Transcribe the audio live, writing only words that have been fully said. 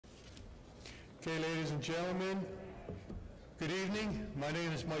Okay, ladies and gentlemen, good evening. My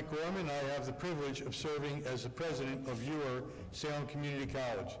name is Mike Gorman. I have the privilege of serving as the president of your Salem Community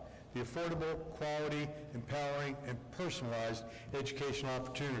College, the affordable, quality, empowering, and personalized educational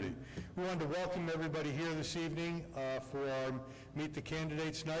opportunity. We wanted to welcome everybody here this evening for our Meet the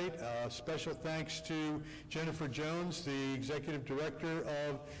Candidates night. Special thanks to Jennifer Jones, the executive director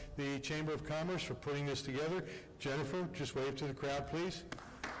of the Chamber of Commerce, for putting this together. Jennifer, just wave to the crowd, please.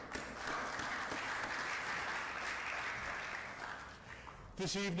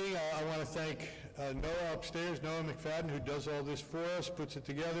 This evening, I want to thank Noah upstairs, Noah McFadden, who does all this for us, puts it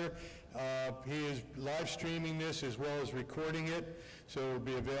together. He is live streaming this as well as recording it, so it will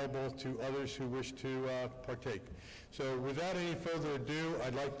be available to others who wish to partake. So without any further ado,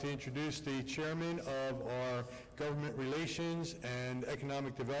 I'd like to introduce the chairman of our Government Relations and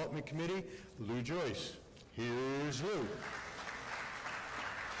Economic Development Committee, Lou Joyce. Here's Lou.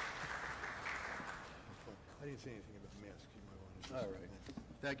 I didn't say anything about masks. All right.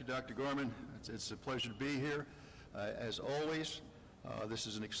 Thank you, Dr. Gorman. It's a pleasure to be here. As always, this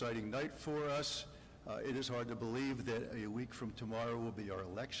is an exciting night for us. It is hard to believe that a week from tomorrow will be our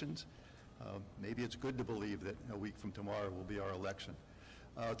elections. Maybe it's good to believe that a week from tomorrow will be our election.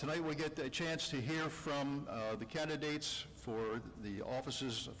 Tonight we get a chance to hear from the candidates for the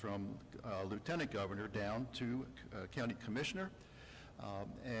offices from Lieutenant Governor down to County Commissioner.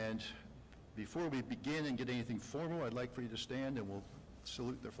 And before we begin and get anything formal, I'd like for you to stand and we'll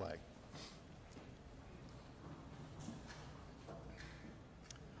salute the flag.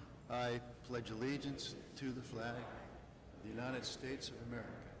 I pledge allegiance to the flag of the United States of America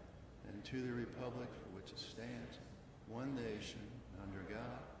and to the republic for which it stands, one nation, under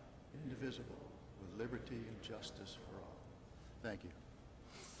God, indivisible, with liberty and justice for all. Thank you.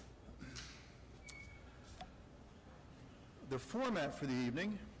 The format for the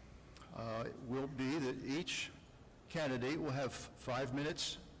evening will be that each candidate will have 5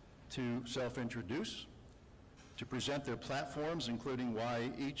 minutes to self-introduce, to present their platforms, including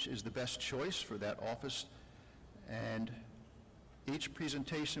why each is the best choice for that office, and each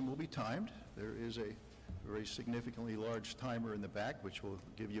presentation will be timed. There is a very significantly large timer in the back, which will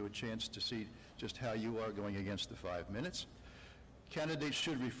give you a chance to see just how you are going against the 5 minutes. Candidates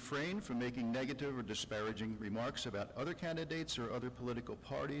should refrain from making negative or disparaging remarks about other candidates or other political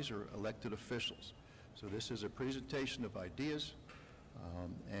parties or elected officials. So this is a presentation of ideas,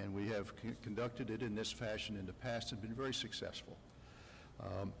 and we have conducted it in this fashion in the past and been very successful.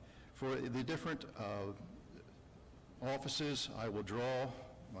 For the different offices, I will draw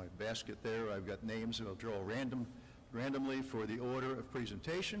my basket there. I've got names and I'll draw randomly for the order of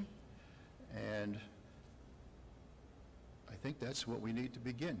presentation, and I think that's what we need to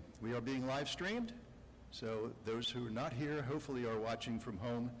begin. We are being live streamed, so those who are not here hopefully are watching from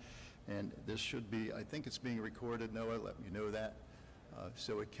home, and this should be, I think it's being recorded. Noah, let me know that,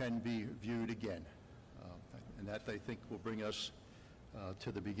 so it can be viewed again. And that, I think, will bring us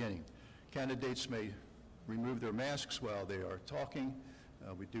to the beginning. Candidates may remove their masks while they are talking.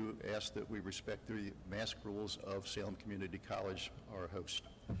 We do ask that we respect the mask rules of Salem Community College, our host.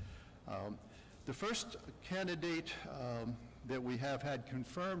 The first candidate that we have had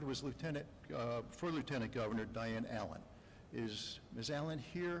confirmed was for Lieutenant Governor Diane Allen. Is Ms. Allen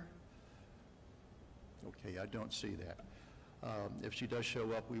here? Okay, I don't see that. If she does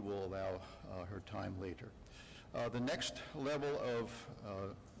show up, we will allow her time later. The next level of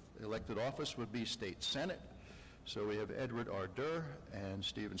elected office would be State Senate. So we have Edward R. Durr and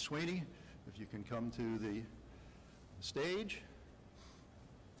Stephen Sweeney. If you can come to the stage.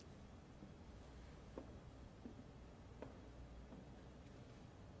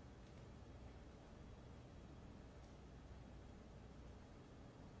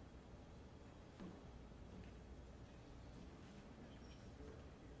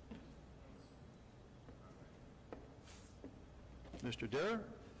 Mr. Durr?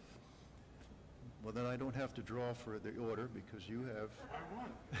 Well, then I don't have to draw for the order because you have... I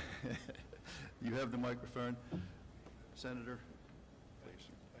won. You have the microphone. Senator, please.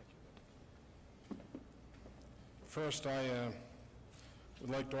 Thank you. First, I would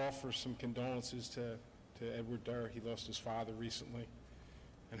like to offer some condolences to Edward Durr. He lost his father recently,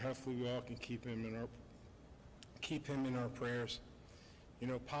 and hopefully we all can keep him in our prayers. You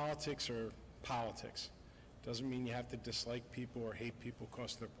know, politics are politics. Doesn't mean you have to dislike people or hate people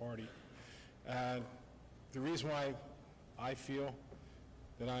because of their party. The reason why I feel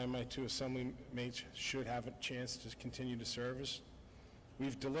that I and my two assembly mates should have a chance to continue to serve is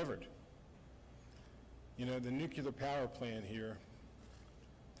we've delivered. You know, the nuclear power plant here,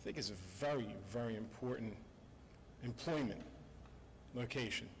 I think, is a very, very important employment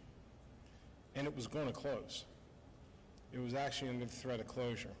location. and it was going to close. It was actually under the threat of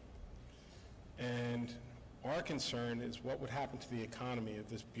closure. And our concern is what would happen to the economy of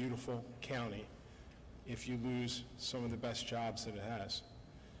this beautiful county if you lose some of the best jobs that it has.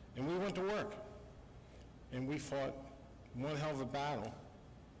 And we went to work, and we fought one hell of a battle,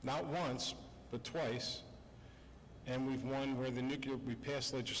 not once, but twice, and we've won where we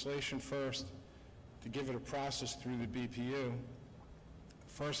passed legislation first to give it a process through the BPU.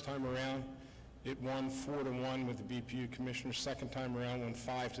 First time around, it won 4-1 with the BPU commissioner. Second time around, won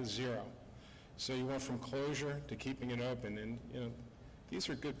 5-0. So you went from closure to keeping it open, and these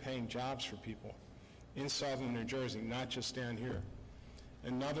are good paying jobs for people in southern New Jersey, not just down here.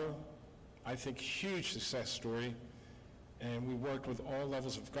 Another, I think, huge success story, and we worked with all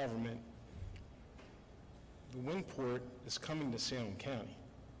levels of government. The wind port is coming to Salem County.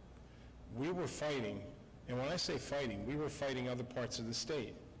 We were fighting, and when I say fighting, we were fighting other parts of the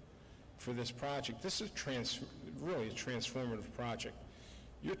state for this project. This is really a transformative project.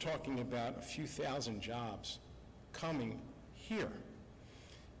 You're talking about a few thousand jobs coming here.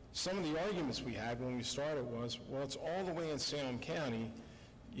 Some of the arguments we had when we started was, well, it's all the way in Salem County,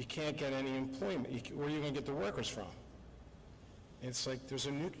 you can't get any employment. Where are you going to get the workers from? It's like there's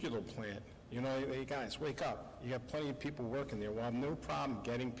a nuclear plant. Hey guys, wake up. You got plenty of people working there. We'll have no problem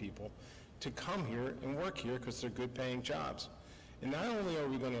getting people to come here and work here because they're good paying jobs. And not only are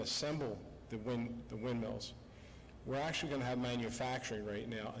we going to assemble the windmills, we're actually going to have manufacturing right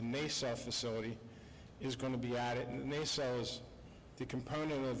now. A nacelle facility is going to be added, and the nacelle is the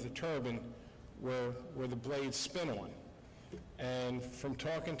component of the turbine where the blades spin on. And from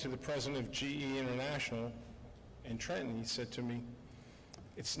talking to the president of GE International in Trenton, he said to me,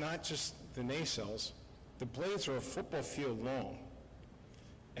 it's not just the nacelles, the blades are a football field long.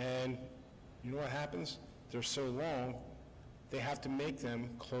 And you know what happens? They're so long, they have to make them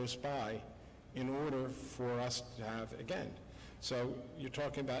close by in order for us to have, again. So you're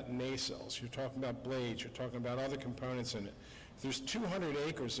talking about nacelles, you're talking about blades, you're talking about other components in it. There's 200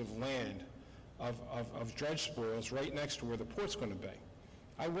 acres of land of dredge spoils right next to where the port's going to be.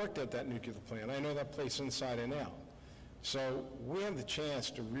 I worked at that nuclear plant. I know that place inside and out. So we have the chance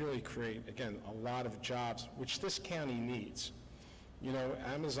to really create, again, a lot of jobs, which this county needs.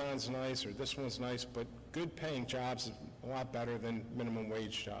 Amazon's nice, or this one's nice, but good paying jobs is a lot better than minimum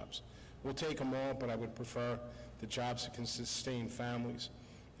wage jobs. We'll take them all, but I would prefer the jobs that can sustain families.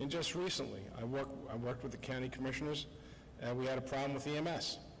 And just recently, I worked with the county commissioners, and we had a problem with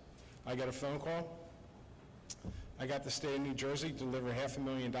EMS. I got a phone call. I got the state of New Jersey to deliver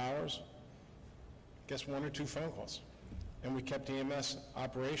 $500,000. Guess 1 or 2 phone calls. And we kept EMS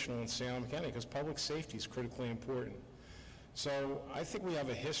operational in Salem County because public safety is critically important. So I think we have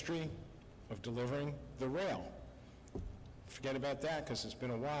a history of delivering the rail. Forget about that because it's been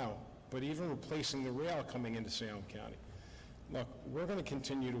a while. But even replacing the rail coming into Salem County. Look, we're going to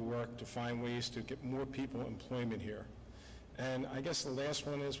continue to work to find ways to get more people employment here. And I guess the last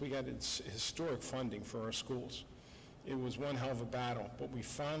one is we got historic funding for our schools. It was one hell of a battle, but we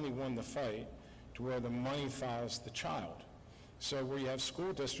finally won the fight to where the money follows the child. So where you have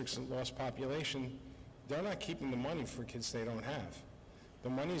school districts that lost population, they're not keeping the money for kids they don't have. The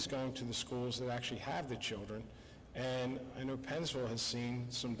money is going to the schools that actually have the children. And I know Pennsville has seen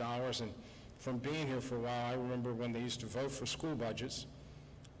some dollars, and from being here for a while, I remember when they used to vote for school budgets,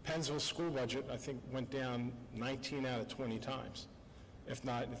 Pennsville's school budget, I think, went down 19 out of 20 times. If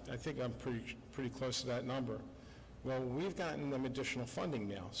not, I think I'm pretty close to that number. Well, we've gotten them additional funding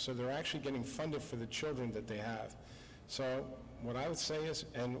now, so they're actually getting funded for the children that they have. So what I would say is,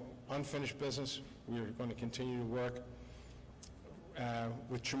 and unfinished business, we're going to continue to work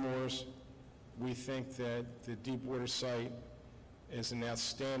with Chemours. We think that the Deepwater site is an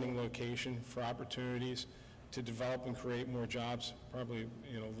outstanding location for opportunities to develop and create more jobs, probably,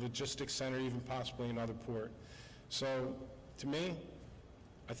 logistics center, even possibly another port. So to me,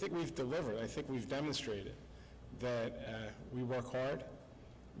 I think we've delivered. I think we've demonstrated that we work hard,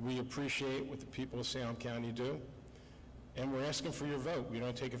 we appreciate what the people of Salem County do, and we're asking for your vote. We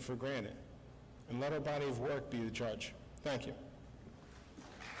don't take it for granted. And let our body of work be the judge. Thank you.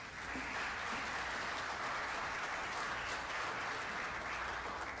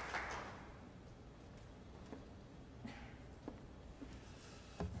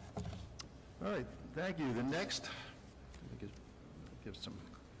 All right, thank you. The next, give some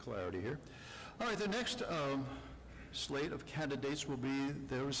clarity here. All right, the next slate of candidates will be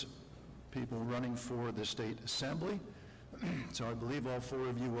those people running for the state assembly. So I believe all 4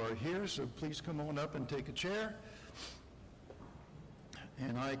 of you are here, so please come on up and take a chair.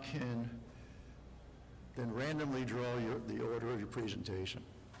 And I can then randomly draw the order of your presentation.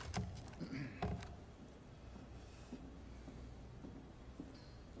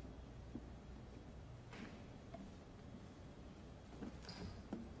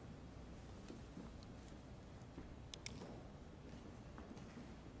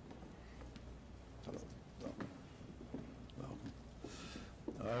 Welcome.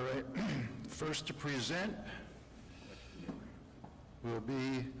 All right. First to present will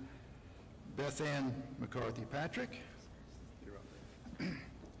be Bethanne McCarthy Patrick.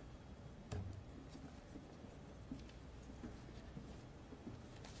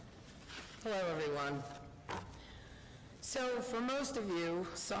 Hello, everyone. So, for most of you,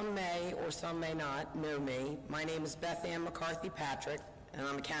 some may or some may not know me. My name is Bethanne McCarthy Patrick, and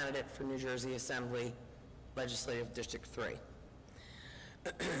I'm a candidate for New Jersey Assembly Legislative District 3.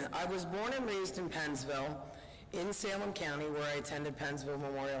 I was born and raised in Pennsville, in Salem County, where I attended Pennsville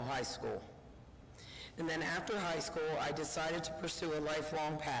Memorial High School. And then after high school, I decided to pursue a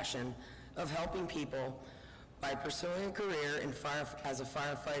lifelong passion of helping people by pursuing a career as a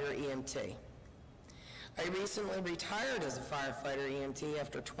firefighter EMT. I recently retired as a firefighter EMT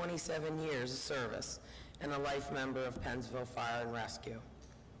after 27 years of service and a life member of Pennsville Fire and Rescue.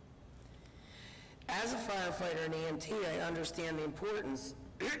 As a firefighter and EMT, I understand the importance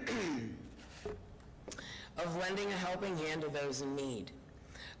of lending a helping hand to those in need.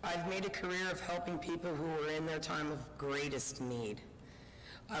 I've made a career of helping people who are in their time of greatest need.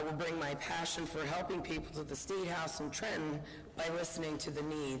 I will bring my passion for helping people to the State House in Trenton by listening to the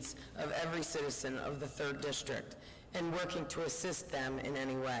needs of every citizen of the 3rd District and working to assist them in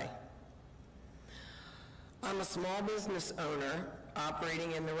any way. I'm a small business owner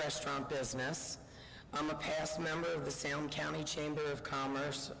operating in the restaurant business. I'm a past member of the Salem County Chamber of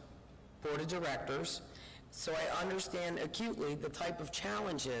Commerce Board of Directors, so I understand acutely the type of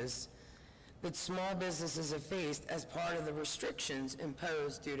challenges that small businesses have faced as part of the restrictions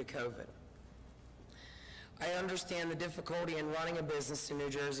imposed due to COVID. I understand the difficulty in running a business in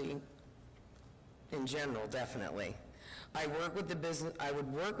New Jersey in general, definitely. I would work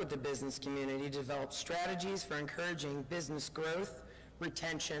with the business community to develop strategies for encouraging business growth,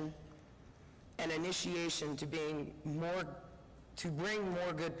 retention, and initiation to bring more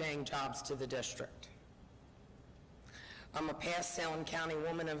good paying jobs to the district. I'm a past Salem County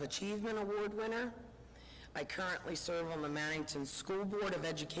Woman of Achievement Award winner. I currently serve on the Mannington School Board of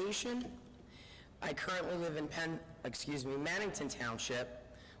Education. I currently live in Mannington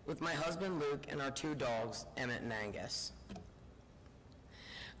Township with my husband Luke and our 2 dogs, Emmett and Angus.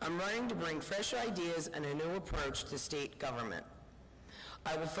 I'm running to bring fresh ideas and a new approach to state government.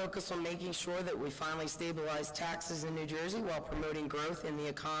 I will focus on making sure that we finally stabilize taxes in New Jersey while promoting growth in the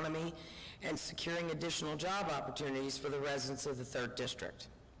economy and securing additional job opportunities for the residents of the 3rd District.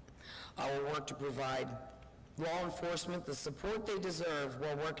 I will work to provide law enforcement the support they deserve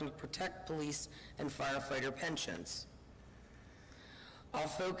while working to protect police and firefighter pensions. I'll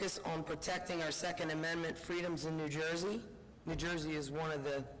focus on protecting our Second Amendment freedoms in New Jersey. New Jersey is one of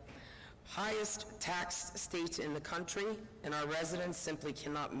the highest taxed states in the country, and our residents simply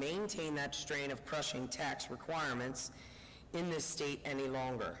cannot maintain that strain of crushing tax requirements in this state any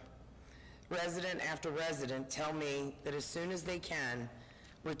longer. Resident after resident tell me that as soon as they can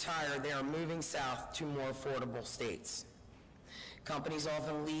retire, they are moving south to more affordable states. Companies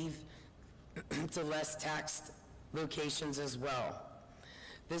often leave to less taxed locations as well.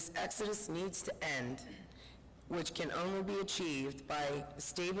 This exodus needs to end, which can only be achieved by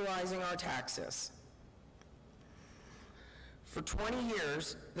stabilizing our taxes. For 20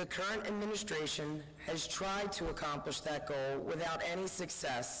 years, the current administration has tried to accomplish that goal without any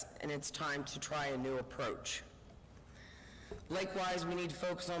success, and it's time to try a new approach. Likewise, we need to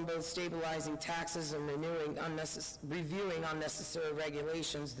focus on both stabilizing taxes and reviewing unnecessary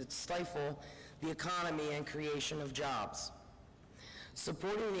regulations that stifle the economy and creation of jobs.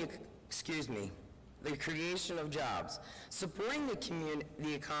 Supporting the creation of jobs. Supporting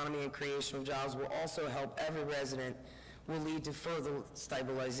the economy and creation of jobs will also help every resident, will lead to further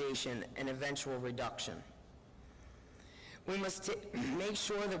stabilization and eventual reduction. We must make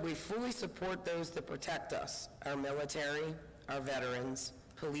sure that we fully support those that protect us, our military, our veterans,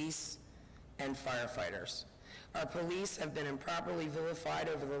 police, and firefighters. Our police have been improperly vilified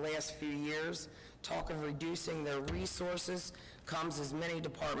over the last few years. Talk of reducing their resources comes as many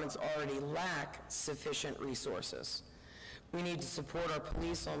departments already lack sufficient resources. We need to support our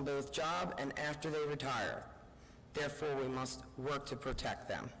police on both job and after they retire. Therefore, we must work to protect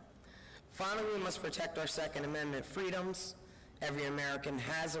them. Finally, we must protect our Second Amendment freedoms. Every American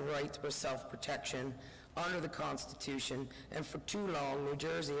has a right to self-protection under the Constitution, and for too long, New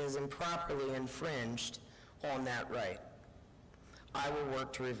Jersey has improperly infringed on that right. I will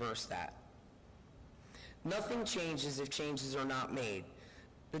work to reverse that. Nothing changes if changes are not made.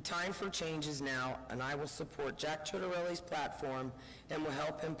 The time for change is now, and I will support Jack Ciottarelli's platform and will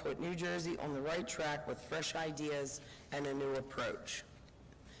help him put New Jersey on the right track with fresh ideas and a new approach.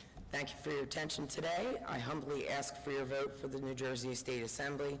 Thank you for your attention today. I humbly ask for your vote for the New Jersey State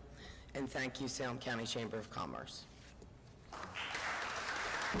Assembly, and thank you, Salem County Chamber of Commerce.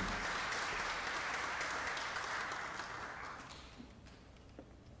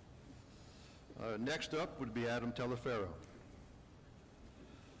 Next up would be Adam Taliaferro.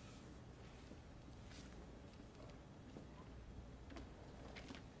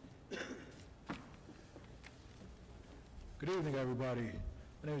 Good evening, everybody.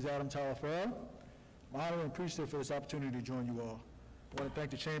 My name is Adam Taliaferro. I'm honored and appreciative for this opportunity to join you all. I want to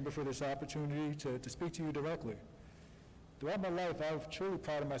thank the Chamber for this opportunity to speak to you directly. Throughout my life, I've truly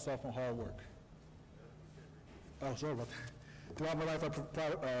prided myself on hard work. Oh, sorry about that. Throughout my life,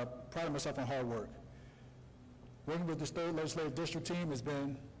 I've prided myself on hard work. Working with this 3rd Legislative District team has been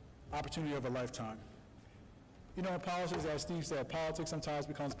an opportunity of a lifetime. You know, in politics, as Steve said, politics sometimes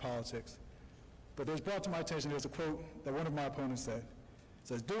becomes politics. But there's brought to my attention, there's a quote that one of my opponents said. It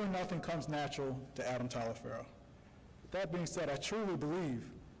says, "Doing nothing comes natural to Adam Taliaferro." With that being said, I truly believe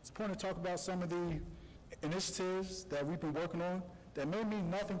it's important to talk about some of the initiatives that we've been working on that may mean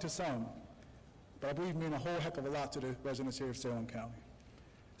nothing to some, but I believe mean a whole heck of a lot to the residents here of Salem County.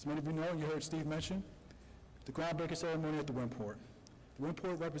 As many of you know, you heard Steve mention, the groundbreaking ceremony at the Windport. The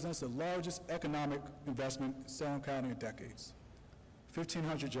Windport represents the largest economic investment in Salem County in decades.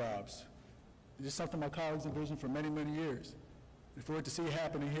 1,500 jobs. It's just something my colleagues envisioned for many, many years. And for it to see it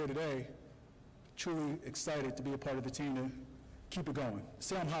happening here today, truly excited to be a part of the team to keep it going. The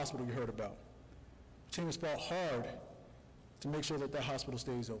Salem Hospital you heard about. The team has fought hard to make sure that that hospital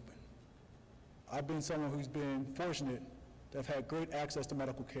stays open. I've been someone who's been fortunate to have had great access to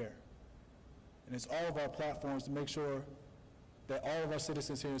medical care. And it's all of our platforms to make sure that all of our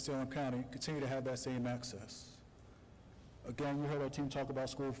citizens here in Salem County continue to have that same access. Again, you heard our team talk about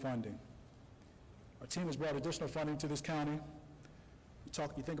school funding. Our team has brought additional funding to this county.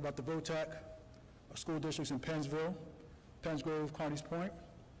 You think about the VOTAC, our school districts in Pennsville, Penns Grove, Carney's Point,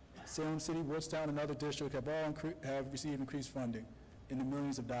 Salem City, Woodstown, and other districts have all have received increased funding in the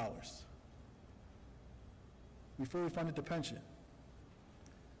millions of dollars. We fully funded the pension.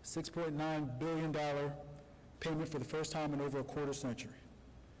 $6.9 billion payment for the first time in over a quarter century.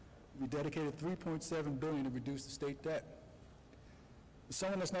 We dedicated $3.7 billion to reduce the state debt. For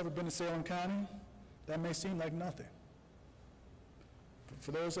someone that's never been to Salem County, that may seem like nothing.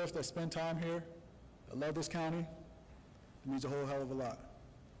 For those of us that spend time here, that love this county, it means a whole hell of a lot.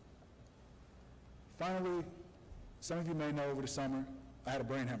 Finally, some of you may know over the summer, I had a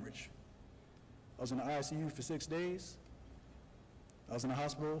brain hemorrhage. I was in the ICU for 6 days. I was in the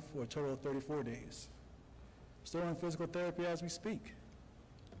hospital for a total of 34 days. I'm still in physical therapy as we speak.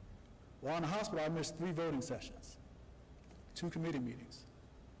 While in the hospital, I missed 3 voting sessions, 2 committee meetings.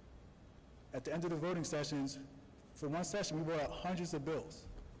 At the end of the voting sessions, for one session, we wrote out hundreds of bills.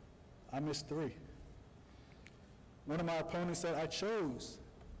 I missed 3. One of my opponents said I chose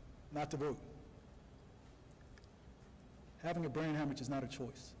not to vote. Having a brain hemorrhage is not a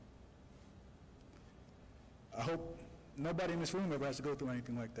choice. I hope nobody in this room ever has to go through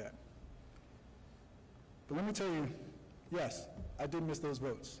anything like that. But let me tell you, yes, I did miss those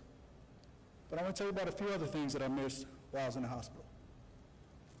votes. But I want to tell you about a few other things that I missed while I was in the hospital.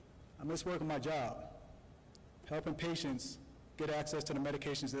 I missed working my job, helping patients get access to the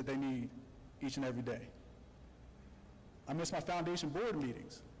medications that they need each and every day. I missed my foundation board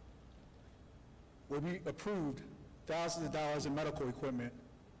meetings, where we approved thousands of dollars in medical equipment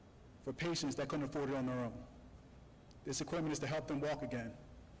for patients that couldn't afford it on their own. This equipment is to help them walk again,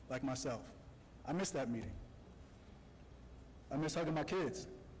 like myself. I missed that meeting. I miss hugging my kids.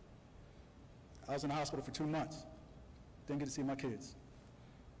 I was in the hospital for 2 months. Didn't get to see my kids.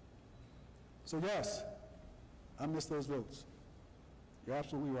 So yes, I missed those votes. You're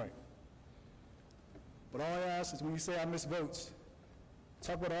absolutely right. But all I ask is when you say I miss votes,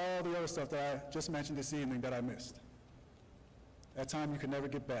 talk about all the other stuff that I just mentioned this evening that I missed. That time you can never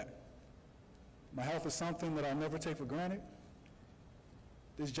get back. My health is something that I'll never take for granted.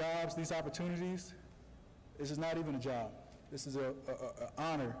 These jobs, these opportunities, this is not even a job. This is an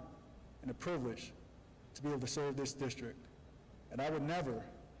honor and a privilege to be able to serve this district. And I would never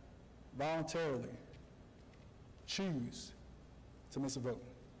voluntarily choose to miss a vote.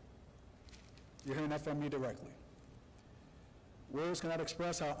 You're hearing that from me directly. Words cannot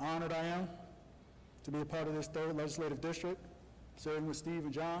express how honored I am to be a part of this 3rd Legislative District, serving with Steve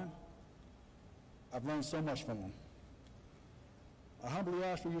and John. I've learned so much from them. I humbly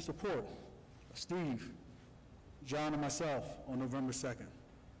ask for your support of Steve, John, and myself on November 2nd.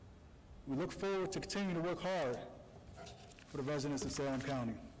 We look forward to continuing to work hard for the residents of Salem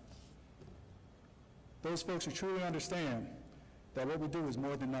County. Those folks who truly understand that what we do is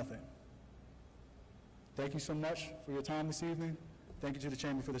more than nothing. Thank you so much for your time this evening. Thank you to the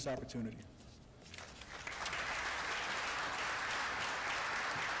Chamber for this opportunity.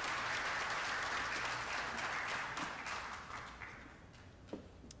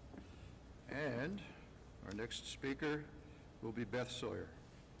 And our next speaker will be Beth Sawyer.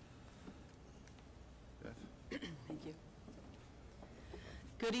 Beth? Thank you.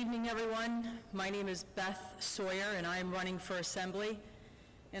 Good evening, everyone. My name is Beth Sawyer, and I am running for Assembly.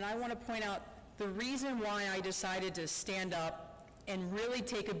 And I want to point out the reason why I decided to stand up and really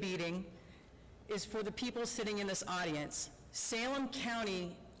take a beating is for the people sitting in this audience. Salem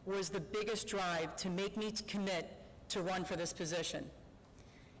County was the biggest drive to make me commit to run for this position.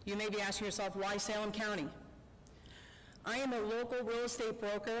 You may be asking yourself, why Salem County? I am a local real estate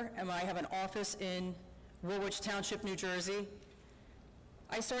broker, and I have an office in Woolwich Township, New Jersey.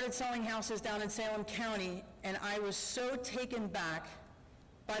 I started selling houses down in Salem County, and I was so taken back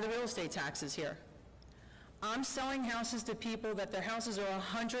by the real estate taxes here. I'm selling houses to people that their houses are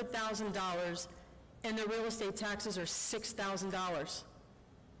 $100,000, and their real estate taxes are $6,000.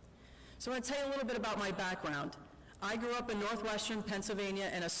 So I'm going to tell you a little bit about my background. I grew up in northwestern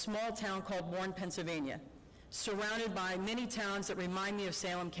Pennsylvania in a small town called Warren, Pennsylvania, surrounded by many towns that remind me of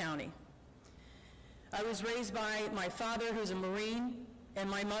Salem County. I was raised by my father, who's a Marine, and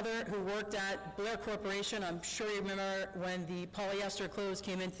my mother, who worked at Blair Corporation. I'm sure you remember when the polyester clothes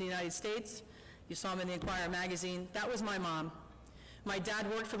came into the United States. You saw them in the Enquirer magazine. That was my mom. My dad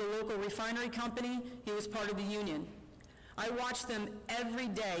worked for the local refinery company. He was part of the union. I watched them every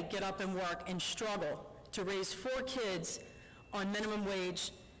day get up and work and struggle to raise 4 kids on minimum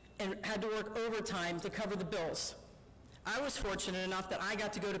wage and had to work overtime to cover the bills. I was fortunate enough that I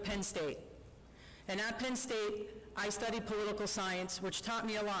got to go to Penn State. And at Penn State, I studied political science, which taught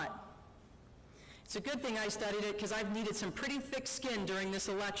me a lot. It's a good thing I studied it because I've needed some pretty thick skin during this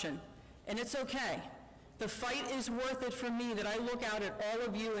election, and it's okay. The fight is worth it for me that I look out at all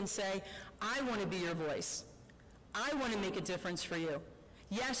of you and say, I want to be your voice. I want to make a difference for you.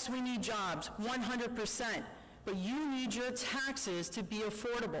 Yes, we need jobs, 100%, but you need your taxes to be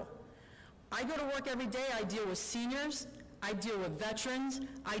affordable. I go to work every day. I deal with seniors. I deal with veterans,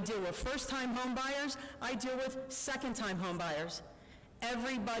 I deal with first-time home buyers, I deal with second-time home buyers.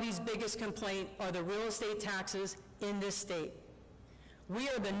 Everybody's biggest complaint are the real estate taxes in this state. We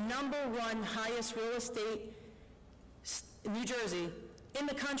are the #1 highest real estate in New Jersey in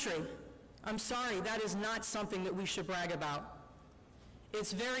the country. I'm sorry, that is not something that we should brag about.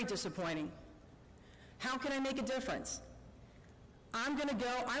 It's very disappointing. How can I make a difference? I'm going to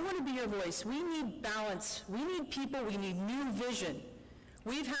go, I want to be your voice. We need balance. We need people. We need new vision.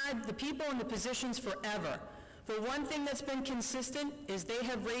 We've had the people in the positions forever. The one thing that's been consistent is they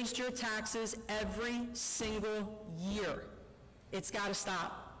have raised your taxes every single year. It's got to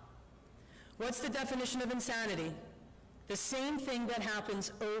stop. What's the definition of insanity? The same thing that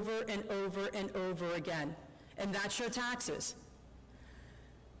happens over and over and over again, and that's your taxes.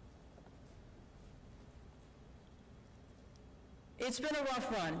 It's been a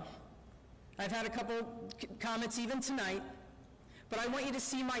rough run. I've had a couple comments even tonight, but I want you to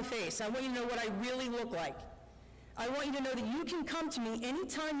see my face. I want you to know what I really look like. I want you to know that you can come to me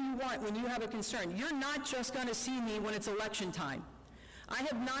anytime you want when you have a concern. You're not just going to see me when it's election time. I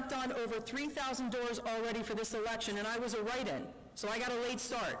have knocked on over 3,000 doors already for this election, and I was a write-in, so I got a late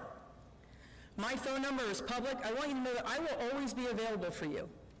start. My phone number is public. I want you to know that I will always be available for you.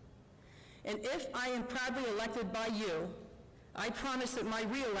 And if I am proudly elected by you, I promise that my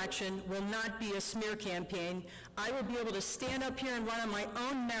re-election will not be a smear campaign. I will be able to stand up here and run on my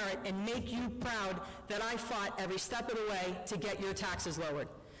own merit and make you proud that I fought every step of the way to get your taxes lowered.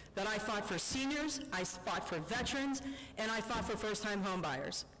 That I fought for seniors, I fought for veterans, and I fought for first-time home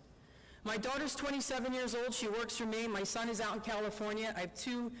buyers. My daughter's 27 years old. She works for me. My son is out in California. I have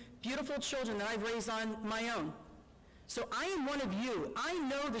 2 beautiful children that I've raised on my own. So I am one of you. I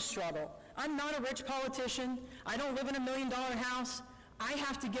know the struggle. I'm not a rich politician. I don't live in $1 million house. I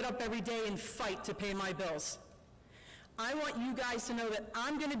have to get up every day and fight to pay my bills. I want you guys to know that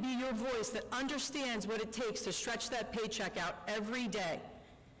I'm going to be your voice that understands what it takes to stretch that paycheck out every day.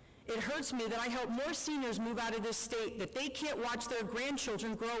 It hurts me that I help more seniors move out of this state, that they can't watch their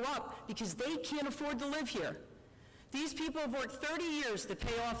grandchildren grow up because they can't afford to live here. These people have worked 30 years to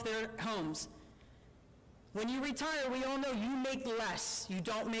pay off their homes. When you retire, we all know you make less, you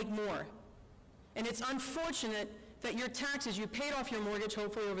don't make more. And it's unfortunate that your taxes, you paid off your mortgage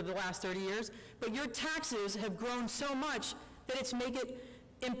hopefully over the last 30 years, but your taxes have grown so much that it's make it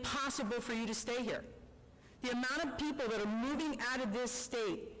impossible for you to stay here. The amount of people that are moving out of this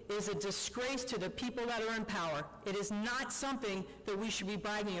state is a disgrace to the people that are in power. It is not something that we should be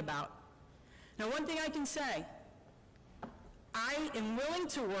bragging about. Now, one thing I can say, I am willing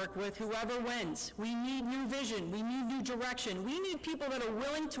to work with whoever wins. We need new vision. We need new direction. We need people that are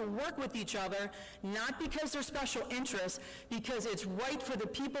willing to work with each other, not because they're special interests, because it's right for the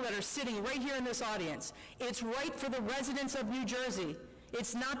people that are sitting right here in this audience. It's right for the residents of New Jersey.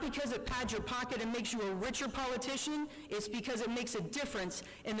 It's not because it pads your pocket and makes you a richer politician. It's because it makes a difference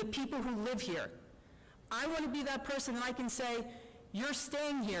in the people who live here. I want to be that person that I can say, you're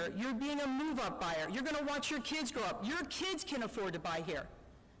staying here, you're being a move-up buyer, you're going to watch your kids grow up, your kids can afford to buy here.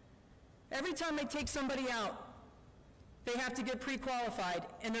 Every time I take somebody out, they have to get pre-qualified,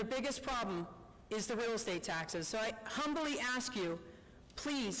 and their biggest problem is the real estate taxes. So I humbly ask you,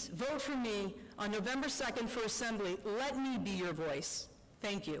 please vote for me on November 2nd for Assembly. Let me be your voice.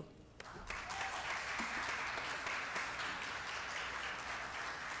 Thank you.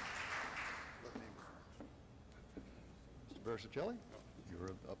 Burzichelli, you're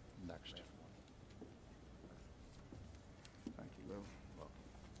up next. Thank you, Lou.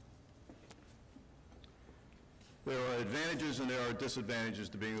 There are advantages and there are disadvantages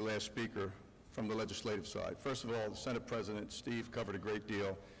to being the last speaker from the legislative side. First of all, the Senate President, Steve, covered a great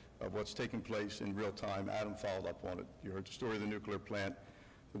deal of what's taking place in real time. Adam followed up on it. You heard the story of the nuclear plant.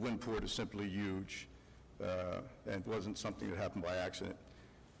 The wind port is simply huge, and wasn't something that happened by accident.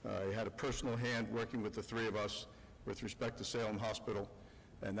 He had a personal hand working with the three of us with respect to Salem Hospital,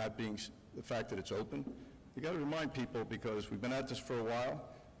 and that being the fact that it's open. You got to remind people, because we've been at this for a while,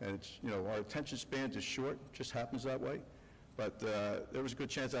 and it's, our attention span is short, just happens that way, but there was a good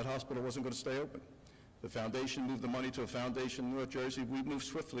chance that hospital wasn't going to stay open. The foundation moved the money to a foundation in North Jersey. We moved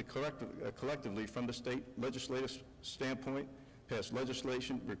swiftly, collectively from the state legislative standpoint, passed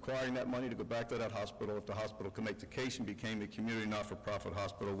legislation requiring that money to go back to that hospital if the hospital could make the case and became a community not-for-profit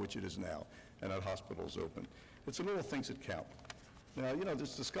hospital, which it is now, and that hospital is open. It's the little things that count. Now,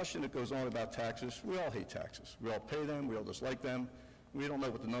 this discussion that goes on about taxes, we all hate taxes. We all pay them, we all dislike them. We don't know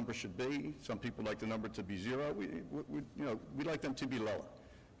what the number should be. Some people like the number to be zero. We like them to be lower.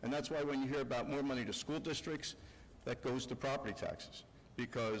 And that's why when you hear about more money to school districts, that goes to property taxes.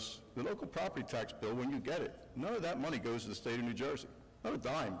 Because the local property tax bill, when you get it, none of that money goes to the state of New Jersey. Not a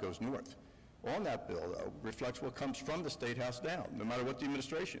dime goes north. On that bill, though, reflects what comes from the State House down, no matter what the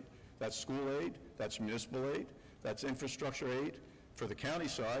administration. That's school aid, that's municipal aid, that's infrastructure aid. For the county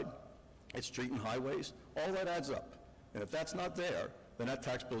side, it's street and highways. All that adds up. And if that's not there, then that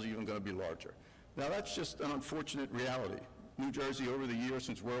tax bill is even going to be larger. Now, that's just an unfortunate reality. New Jersey, over the years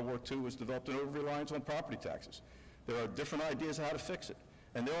since World War II, has developed an over-reliance on property taxes. There are different ideas of how to fix it,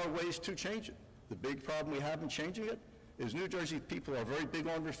 and there are ways to change it. The big problem we have in changing it is New Jersey people are very big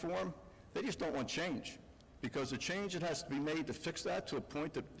on reform. They just don't want change, because the change that has to be made to fix that to a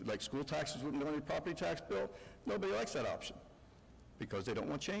point that, like school taxes wouldn't go on your property tax bill, nobody likes that option, because they don't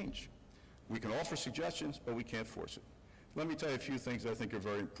want change. We can offer suggestions, but we can't force it. Let me tell you a few things that I think are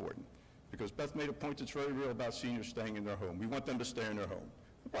very important, because Beth made a point that's very real about seniors staying in their home. We want them to stay in their home.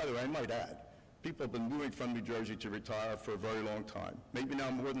 And by the way, I might add, people have been moving from New Jersey to retire for a very long time. Maybe now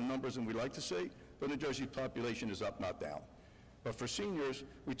more than numbers than we like to see, but New Jersey's population is up, not down. But for seniors,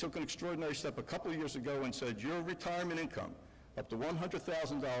 we took an extraordinary step a couple of years ago and said your retirement income up to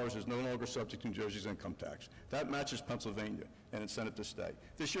 $100,000 is no longer subject to New Jersey's income tax. That matches Pennsylvania, and it's sent it to stay.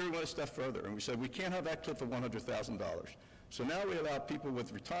 This year we went a step further, and we said we can't have that cliff of $100,000. So now we allow people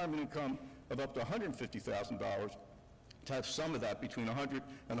with retirement income of up to $150,000 to have some of that between $100,000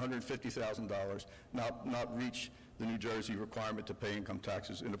 and $150,000, not reach the New Jersey requirement to pay income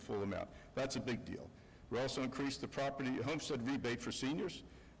taxes in a full amount. That's a big deal. We also increased the property homestead rebate for seniors.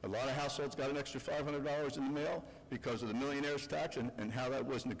 A lot of households got an extra $500 in the mail because of the millionaire's tax and how that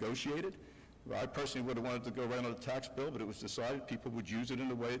was negotiated. I personally would have wanted to go right on the tax bill, but it was decided people would use it in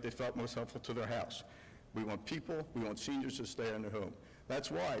the way that they felt most helpful to their house. We want seniors to stay in their home. That's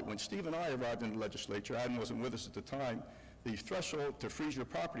why when Steve and I arrived in the legislature, Adam wasn't with us at the time, the threshold to freeze your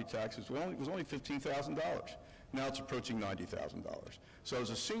property taxes was only $15,000. Now it's approaching $90,000. So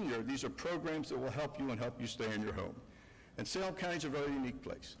as a senior, these are programs that will help you and help you stay in your home. And Salem County is a very unique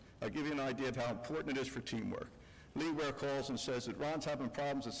place. I'll give you an idea of how important it is for teamwork. Lee Ware calls and says that Ron's having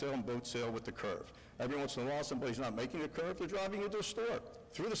problems at Salem Boat Sale with the curve. Every once in a while, somebody's not making a curve, they're driving into a store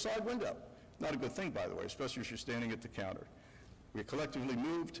through the side window. Not a good thing, by the way, especially if you're standing at the counter. We collectively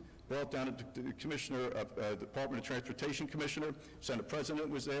moved, brought down to the Commissioner, Department of Transportation Commissioner, Senate President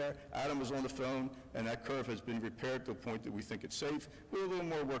was there, Adam was on the phone, and that curve has been repaired to a point that we think it's safe. We have a little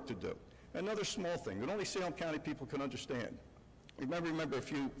more work to do. Another small thing that only Salem County people can understand. remember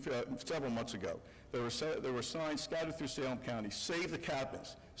several months ago, there were signs scattered through Salem County, save the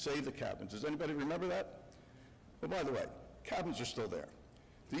cabins, save the cabins. Does anybody remember that? Well, by the way, cabins are still there.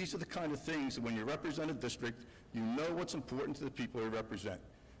 These are the kind of things that when you represent a district, you know what's important to the people you represent.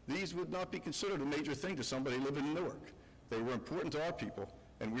 These would not be considered a major thing to somebody living in Newark. They were important to our people,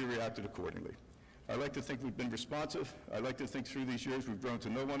 and we reacted accordingly. I like to think we've been responsive. I like to think through these years we've grown to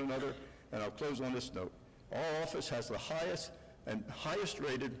know one another, and I'll close on this note. Our office has the highest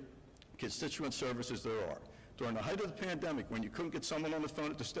rated constituent services there are. During the height of the pandemic, when you couldn't get someone on the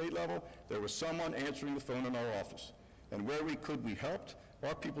phone at the state level, there was someone answering the phone in our office. And where we could, we helped.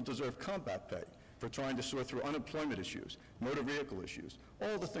 Our people deserve combat pay for trying to sort through unemployment issues, motor vehicle issues,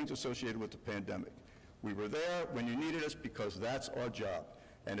 all the things associated with the pandemic. We were there when you needed us because that's our job.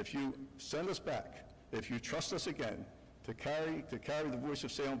 And if you send us back, if you trust us again to carry the voice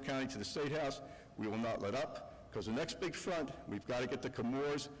of Salem County to the State House, we will not let up, because the next big front, we've got to get the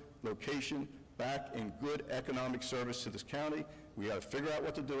Camorra's location back in good economic service to this county. We got to figure out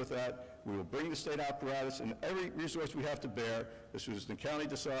what to do with that. We will bring the state apparatus and every resource we have to bear as soon as the county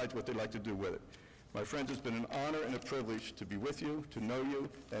decides what they'd like to do with it. My friends, it's been an honor and a privilege to be with you, to know you,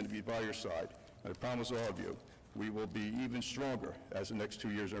 and to be by your side. I promise all of you, we will be even stronger as the next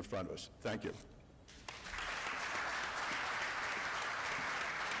 2 years are in front of us. Thank you.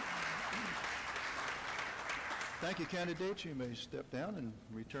 Thank you, candidates. You may step down and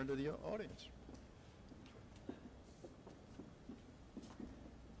return to the audience.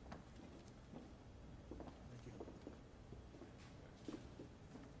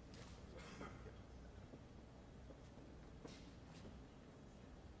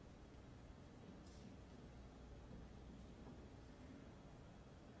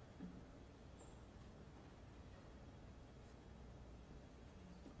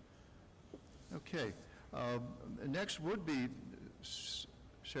 Okay. Next would be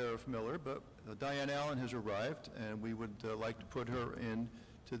Sheriff Miller, but Diane Allen has arrived, and we would like to put her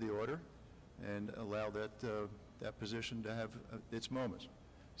into the order and allow that position to have its moments.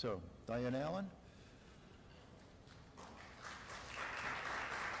 So, Diane Allen.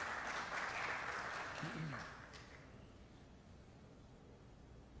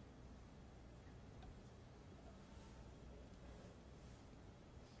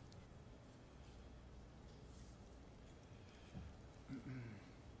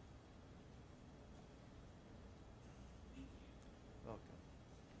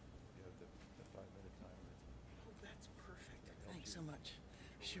 So much.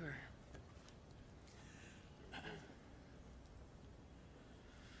 Sure.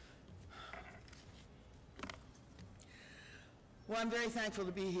 Well, I'm very thankful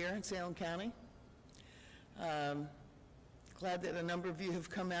to be here in Salem County. Glad that a number of you have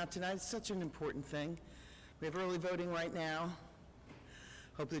come out tonight. It's such an important thing. We have early voting right now.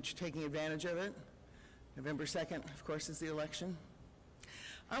 Hope that you're taking advantage of it. November 2nd, of course, is the election.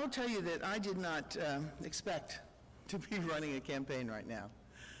 I will tell you that I did not expect to be running a campaign right now.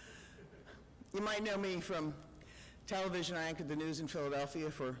 You might know me from television. I anchored the news in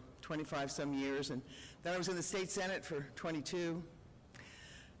Philadelphia for 25-some years, and then I was in the state Senate for 22.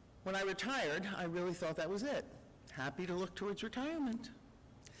 When I retired, I really thought that was it. Happy to look towards retirement.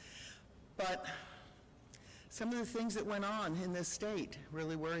 But some of the things that went on in this state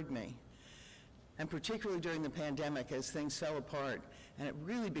really worried me, and particularly during the pandemic as things fell apart. And it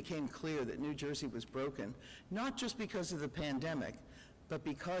really became clear that New Jersey was broken, not just because of the pandemic, but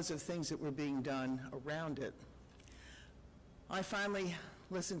because of things that were being done around it. I finally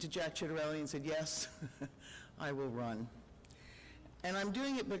listened to Jack Ciattarelli and said, yes, I will run. And I'm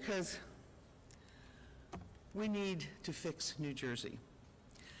doing it because we need to fix New Jersey.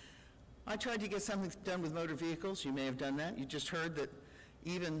 I tried to get something done with motor vehicles. You may have done that. You just heard that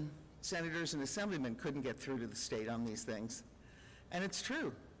even senators and assemblymen couldn't get through to the state on these things. And it's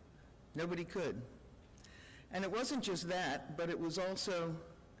true. Nobody could. And it wasn't just that, but it was also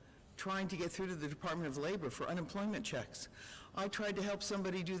trying to get through to the Department of Labor for unemployment checks. I tried to help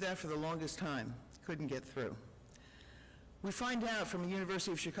somebody do that for the longest time. Couldn't get through. We find out from a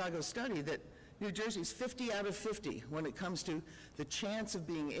University of Chicago study that New Jersey's 50 out of 50 when it comes to the chance of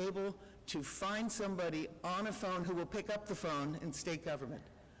being able to find somebody on a phone who will pick up the phone in state government.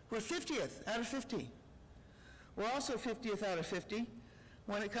 We're 50th out of 50. We're also 50th out of 50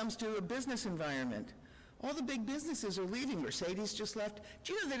 when it comes to a business environment. All the big businesses are leaving. Mercedes just left.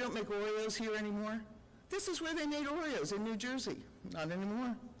 Do you know they don't make Oreos here anymore? This is where they made Oreos, in New Jersey. Not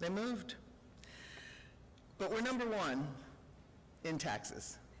anymore. They moved. But we're number one in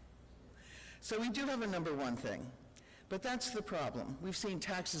taxes. So we do have a number one thing. But that's the problem. We've seen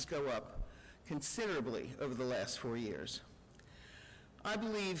taxes go up considerably over the last 4 years. I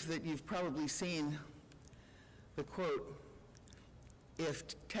believe that you've probably seen the quote, "If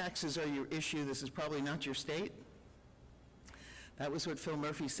taxes are your issue, this is probably not your state." That was what Phil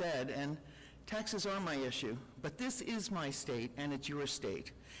Murphy said, and taxes are my issue, but this is my state and it's your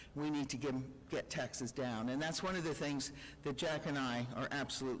state. We need to get taxes down, and that's one of the things that Jack and I are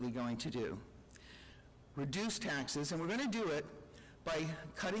absolutely going to do. Reduce taxes, and we're going to do it by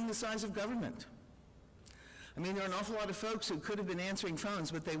cutting the size of government. I mean, there are an awful lot of folks who could have been answering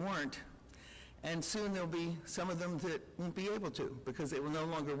phones, but they weren't. And soon there'll be some of them that won't be able to because they will no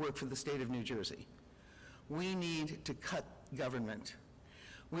longer work for the state of New Jersey. We need to cut government.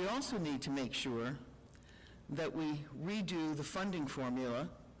 We also need to make sure that we redo the funding formula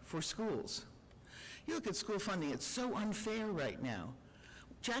for schools. You look at school funding, it's so unfair right now.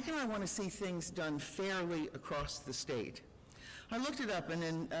 Jack and I want to see things done fairly across the state. I looked it up, and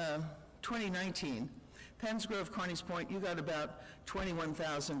in 2019, Penns Grove, Carney's Point, you got about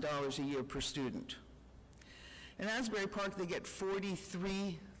 $21,000 a year per student. In Asbury Park, they get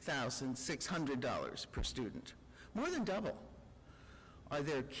 $43,600 per student, more than double. Are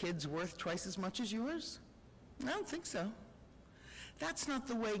their kids worth twice as much as yours? I don't think so. That's not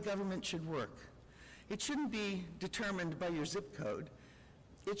the way government should work. It shouldn't be determined by your zip code.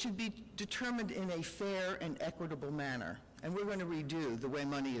 It should be determined in a fair and equitable manner, and we're going to redo the way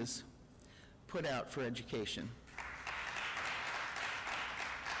money is put out for education.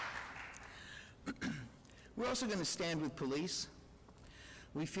 We're also going to stand with police.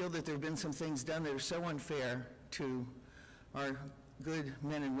 We feel that there have been some things done that are so unfair to our good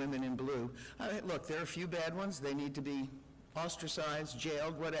men and women in blue. Look, there are a few bad ones. They need to be ostracized,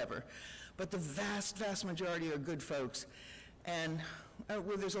 jailed, whatever. But the vast, vast majority are good folks. And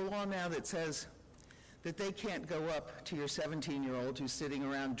well, there's a law now that says that they can't go up to your 17-year-old who's sitting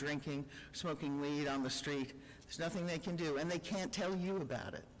around drinking, smoking weed on the street. There's nothing they can do, and they can't tell you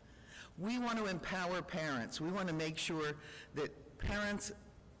about it. We want to empower parents. We want to make sure that parents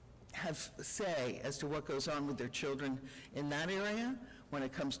have say as to what goes on with their children in that area, when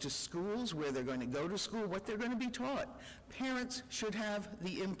it comes to schools, where they're going to go to school, what they're going to be taught. Parents should have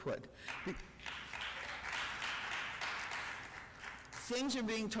the input. Things are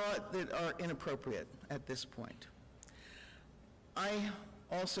being taught that are inappropriate at this point. I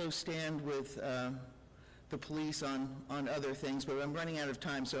also stand with the police on other things, but I'm running out of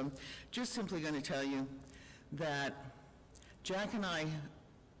time, so I'm just simply going to tell you that Jack and I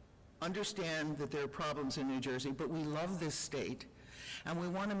understand that there are problems in New Jersey, but we love this state, and we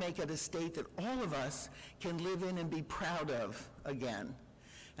want to make it a state that all of us can live in and be proud of again.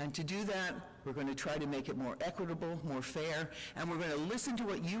 And to do that, we're going to try to make it more equitable, more fair, and we're going to listen to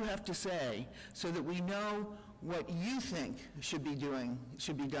what you have to say so that we know what you think should be done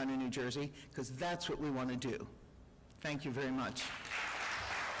in New Jersey, because that's what we want to do. Thank you very much.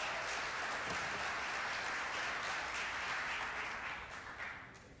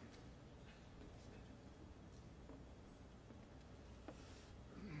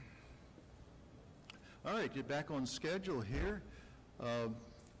 All right, get back on schedule here.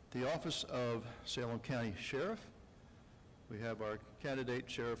 The Office of Salem County Sheriff. We have our candidate,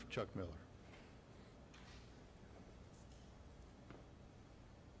 Sheriff Chuck Miller.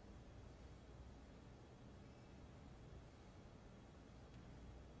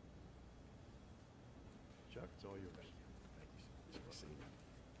 Chuck, it's all yours.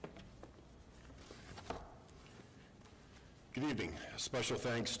 Good evening. Special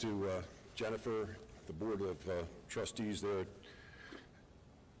thanks to Jennifer, the Board of Trustees there,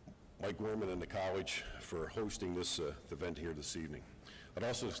 Mike Gorman and the college for hosting this event here this evening. I'd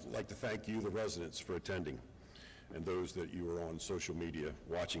also like to thank you, the residents, for attending, and those that you are on social media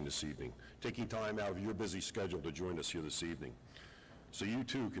watching this evening, taking time out of your busy schedule to join us here this evening, so you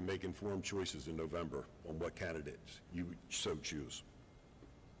too can make informed choices in November on what candidates you so choose.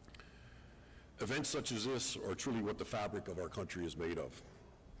 Events such as this are truly what the fabric of our country is made of,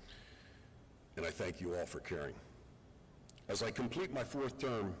 and I thank you all for caring. As I complete my 4th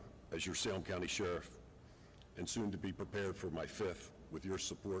term as your Salem County Sheriff, and soon to be prepared for my 5th with your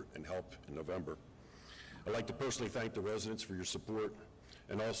support and help in November, I'd like to personally thank the residents for your support,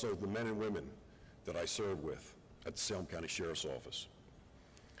 and also the men and women that I serve with at the Salem County Sheriff's Office.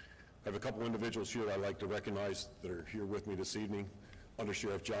 I have a couple individuals here I'd like to recognize that are here with me this evening. Under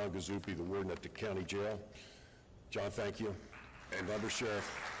Sheriff John Gazzupi, the warden at the county jail. John, thank you. And Under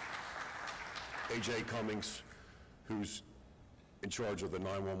Sheriff A.J. Cummings, who's in charge of the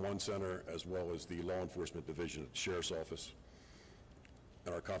 911 center as well as the law enforcement division at the Sheriff's Office.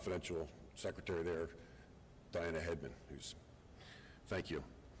 And our confidential secretary there, Diane Allen, thank you.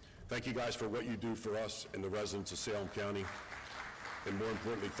 Thank you guys for what you do for us and the residents of Salem County. and more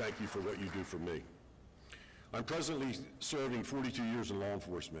importantly, thank you for what you do for me. I'm presently serving 42 years in law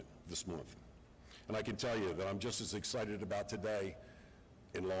enforcement this month, and I can tell you that I'm just as excited about today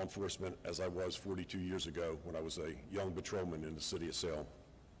in law enforcement as I was 42 years ago when I was a young patrolman in the city of Salem.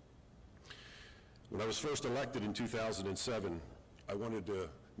 When I was first elected in 2007, I wanted to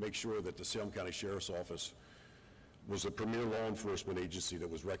make sure that the Salem County Sheriff's Office was a premier law enforcement agency that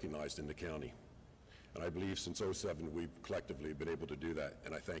was recognized in the county. And I believe since '07, we've collectively been able to do that,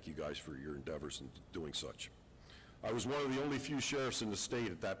 and I thank you guys for your endeavors in doing such. I was one of the only few sheriffs in the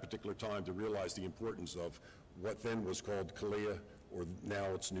state at that particular time to realize the importance of what then was called CALEA, or now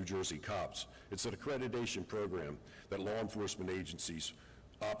it's New Jersey COPS. It's an accreditation program that law enforcement agencies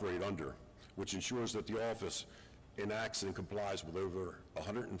operate under, which ensures that the office enacts and complies with over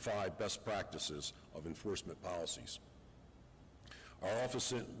 105 best practices of enforcement policies. Our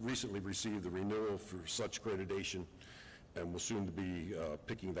office recently received the renewal for such accreditation and will soon be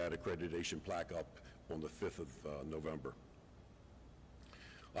picking that accreditation plaque up on the 5th of November.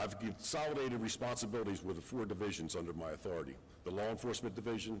 I've consolidated responsibilities with the 4 divisions under my authority: the Law Enforcement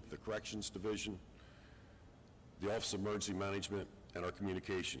Division, the Corrections Division, the Office of Emergency Management, and our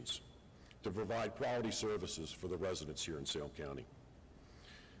Communications, to provide quality services for the residents here in Salem County.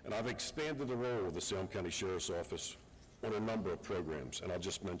 And I've expanded the role of the Salem County Sheriff's Office on a number of programs, and I'll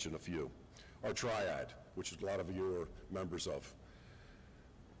just mention a few. Our Triad, which a lot of you are members of,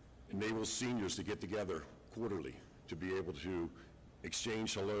 enables seniors to get together quarterly to be able to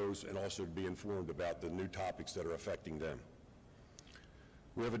exchange hellos and also to be informed about the new topics that are affecting them.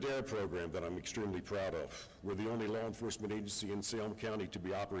 We have a DARE program that I'm extremely proud of. We're the only law enforcement agency in Salem County to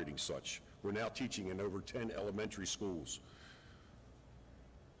be operating such. We're now teaching in over 10 elementary schools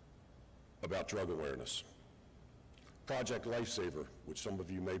about drug awareness. Project Lifesaver, which some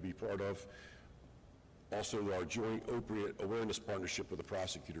of you may be part of, also our joint opiate awareness partnership with the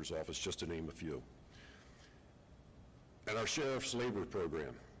prosecutor's office, just to name a few. And our Sheriff's Labor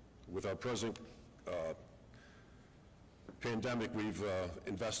Program. With our present pandemic, we've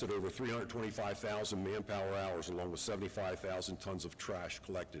invested over 325,000 manpower hours along with 75,000 tons of trash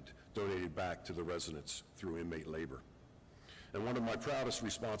collected, donated back to the residents through inmate labor. And one of my proudest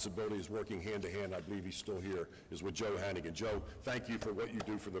responsibilities, working hand to hand, I believe he's still here, is with Joe Hannigan. Joe, thank you for what you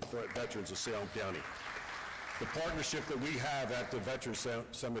do for the veterans of Salem County. The partnership that we have at the Veterans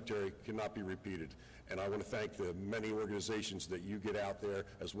Cemetery cannot be repeated. And I want to thank the many organizations that you get out there,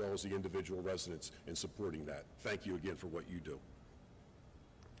 as well as the individual residents, in supporting that. Thank you again for what you do.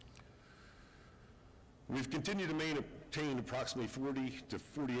 We've continued to maintain approximately 40 to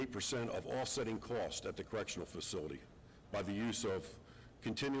 48% of offsetting cost at the correctional facility by the use of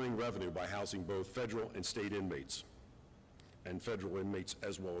continuing revenue by housing both federal and state inmates, and federal inmates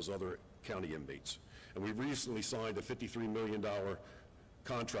as well as other county inmates. And we recently signed a $53 million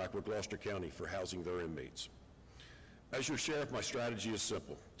contract with Gloucester County for housing their inmates. As your sheriff, my strategy is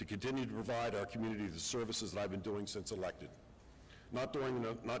simple: to continue to provide our community the services that I've been doing since elected, not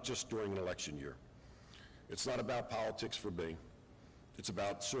just during an election year. It's not about politics for me. It's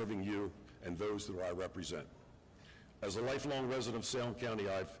about serving you and those that I represent. As a lifelong resident of Salem County,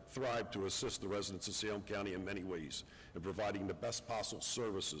 I've thrived to assist the residents of Salem County in many ways in providing the best possible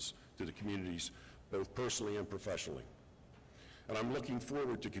services to the communities, both personally and professionally. And I'm looking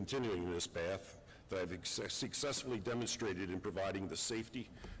forward to continuing this path that I've successfully demonstrated in providing the safety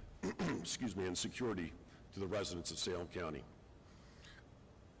and security to the residents of Salem County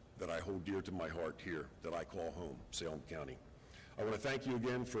that I hold dear to my heart here, that I call home, Salem County. I want to thank you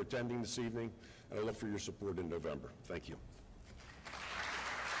again for attending this evening, and I look for your support in November. Thank you.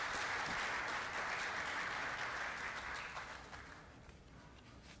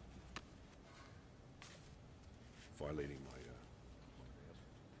 Violating my...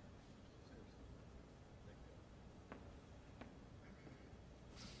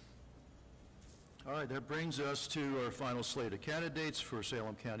 All right, that brings us to our final slate of candidates for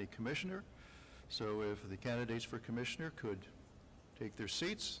Salem County Commissioner. So if the candidates for Commissioner could take their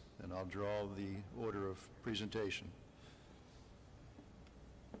seats, and I'll draw the order of presentation.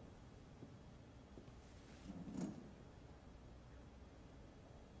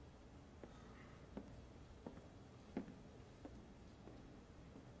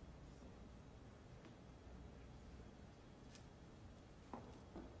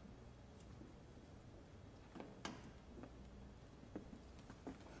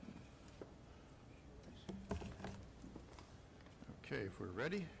 Okay, if we're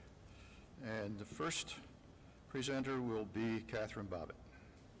ready. And the first presenter will be Catherine Bobbitt.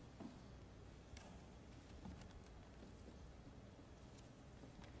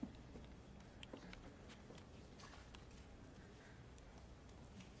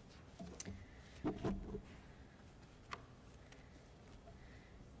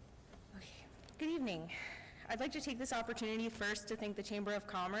 evening. I'd like to take this opportunity first to thank the Chamber of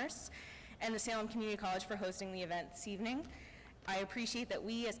Commerce and the Salem Community College for hosting the event this evening. I appreciate that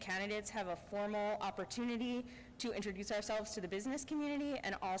we as candidates have a formal opportunity to introduce ourselves to the business community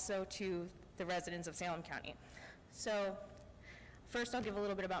and also to the residents of Salem County. So first I'll give a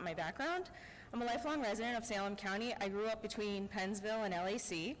little bit about my background. I'm a lifelong resident of Salem County. I grew up between Pennsville and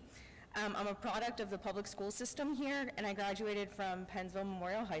LAC. I'm a product of the public school system here, and I graduated from Pennsville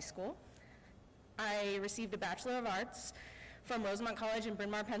Memorial High School. I received a Bachelor of Arts from Rosemont College in Bryn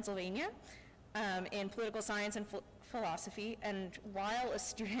Mawr, Pennsylvania, in political science and philosophy, and while a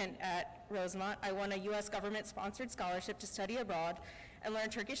student at Rosemont, I won a U.S. government-sponsored scholarship to study abroad and learn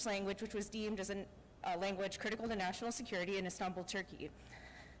Turkish language, which was deemed as a language critical to national security in Istanbul, Turkey.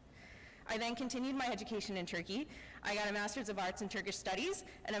 I then continued my education in Turkey. I got a Master's of Arts in Turkish Studies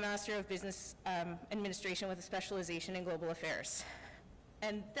and a Master of Business Administration with a specialization in global affairs.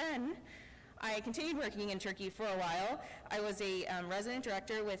 And then I continued working in Turkey for a while. I was a resident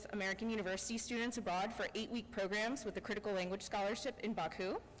director with American University students abroad for 8-week programs with a critical language scholarship in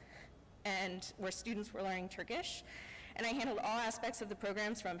Baku, and where students were learning Turkish. And I handled all aspects of the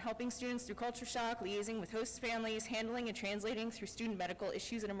programs, from helping students through culture shock, liaising with host families, handling and translating through student medical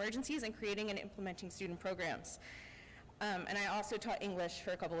issues and emergencies, and creating and implementing student programs. And I also taught English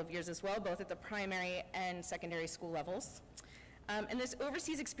for a couple of years as well, both at the primary and secondary school levels. And this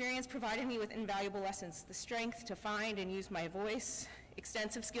overseas experience provided me with invaluable lessons: the strength to find and use my voice,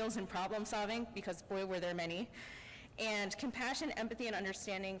 extensive skills in problem solving, because boy were there many, and compassion, empathy, and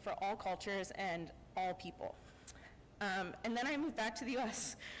understanding for all cultures and all people. And then I moved back to the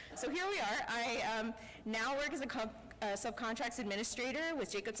US. So here we are. I now work as a subcontracts administrator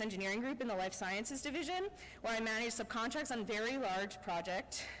with Jacobs Engineering Group in the Life Sciences Division, where I manage subcontracts on a very large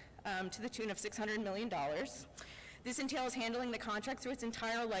project to the tune of $600 million. This entails handling the contract through its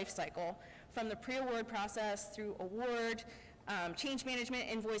entire life cycle, from the pre-award process through award, change management,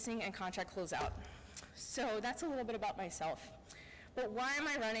 invoicing, and contract closeout. So that's a little bit about myself. But why am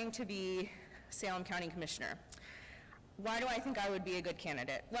I running to be Salem County Commissioner? Why do I think I would be a good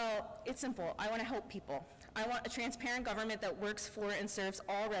candidate? Well, it's simple. I want to help people. I want a transparent government that works for and serves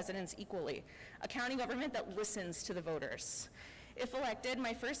all residents equally, a county government that listens to the voters. If elected,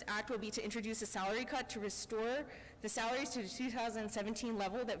 my first act will be to introduce a salary cut to restore the salaries to the 2017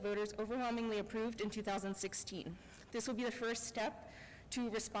 level that voters overwhelmingly approved in 2016. This will be the first step to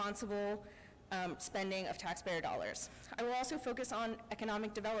responsible spending of taxpayer dollars. I will also focus on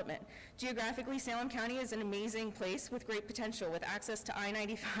economic development. Geographically, Salem County is an amazing place with great potential, with access to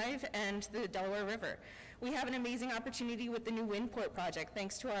I-95 and the Delaware River. We have an amazing opportunity with the new Windport project,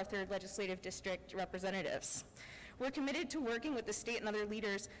 thanks to our 3rd Legislative District representatives. We're committed to working with the state and other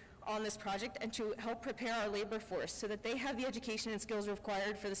leaders on this project and to help prepare our labor force so that they have the education and skills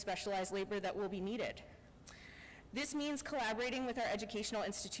required for the specialized labor that will be needed. This means collaborating with our educational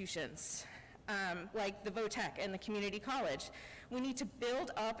institutions, like the VOTEC and the community college. We need to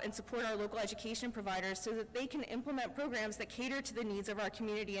build up and support our local education providers so that they can implement programs that cater to the needs of our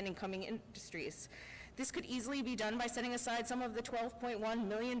community and incoming industries. This could easily be done by setting aside some of the $12.1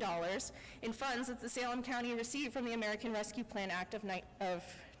 million in funds that the Salem County received from the American Rescue Plan Act of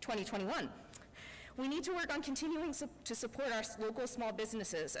 2021. We need to work on continuing to support our local small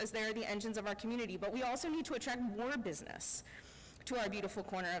businesses, as they are the engines of our community, but we also need to attract more business to our beautiful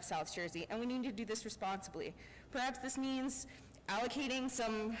corner of South Jersey, and we need to do this responsibly. Perhaps this means allocating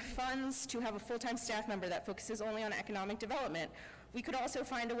some funds to have a full-time staff member that focuses only on economic development. We could also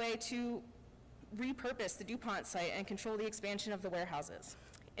find a way to repurpose the DuPont site and control the expansion of the warehouses.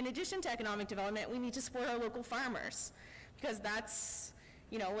 In addition to economic development, we need to support our local farmers, because that's,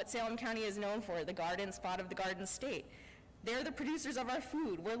 what Salem County is known for, the garden spot of the Garden State. They're the producers of our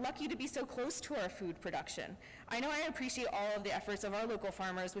food. We're lucky to be so close to our food production. I know I appreciate all of the efforts of our local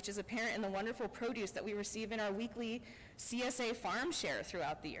farmers, which is apparent in the wonderful produce that we receive in our weekly CSA farm share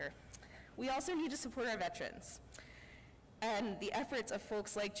throughout the year. We also need to support our veterans and the efforts of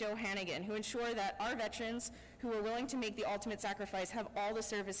folks like Joe Hannigan, who ensure that our veterans who are willing to make the ultimate sacrifice have all the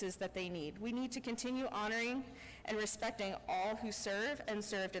services that they need. We need to continue honoring and respecting all who serve and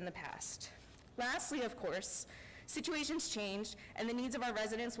served in the past. Lastly, of course, situations change, and the needs of our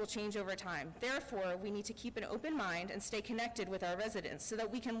residents will change over time. Therefore, we need to keep an open mind and stay connected with our residents so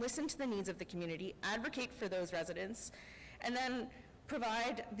that we can listen to the needs of the community, advocate for those residents, and then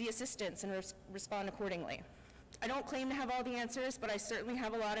provide the assistance and respond accordingly. I don't claim to have all the answers, but I certainly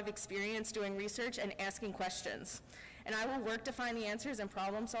have a lot of experience doing research and asking questions. And I will work to find the answers and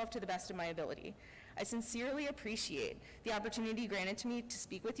problem solve to the best of my ability. I sincerely appreciate the opportunity granted to me to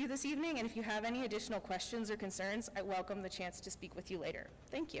speak with you this evening, and if you have any additional questions or concerns, I welcome the chance to speak with you later.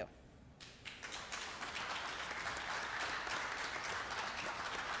 Thank you.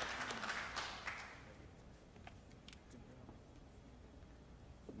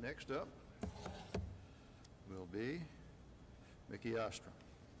 Next up will be Mickey Ostrum.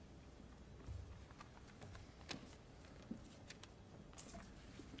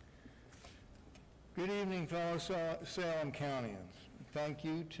 Good evening, fellow Salem Countyans. Thank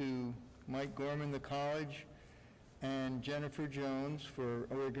you to Mike Gorman, the college, and Jennifer Jones for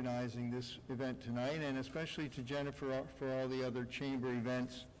organizing this event tonight, and especially to Jennifer for all the other chamber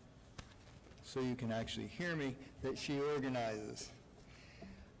events, so you can actually hear me, that she organizes.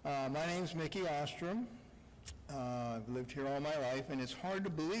 My name's Mickey Ostrum. I've lived here all my life, and it's hard to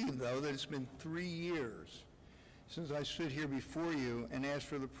believe, though, that it's been 3 years since I stood here before you and asked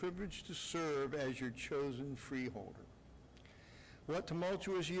for the privilege to serve as your chosen freeholder. What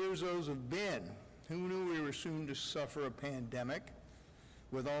tumultuous years those have been. Who knew we were soon to suffer a pandemic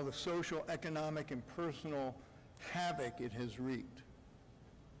with all the social, economic, and personal havoc it has wreaked?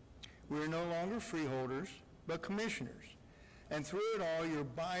 We are no longer freeholders, but commissioners. And through it all, your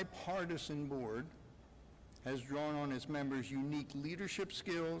bipartisan board has drawn on its members' unique leadership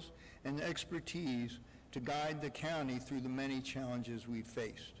skills and expertise to guide the county through the many challenges we've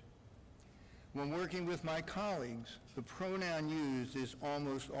faced. When working with my colleagues, the pronoun used is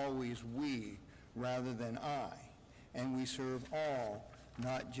almost always we rather than I, and we serve all,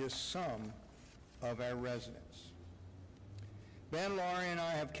 not just some, of our residents. Ben, Laury, and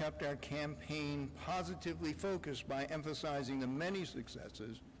I have kept our campaign positively focused by emphasizing the many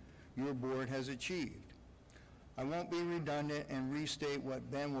successes your board has achieved. I won't be redundant and restate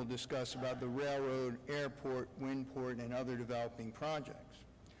what Ben will discuss about the railroad, airport, windport, and other developing projects.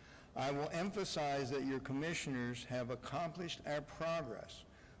 I will emphasize that your commissioners have accomplished our progress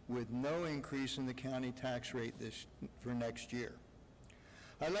with no increase in the county tax rate for next year.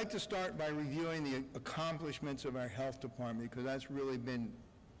 I'd like to start by reviewing the accomplishments of our health department, because that's really been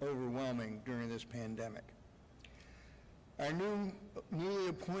overwhelming during this pandemic. Our newly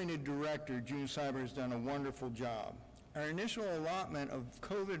appointed director, June Cyber, has done a wonderful job. Our initial allotment of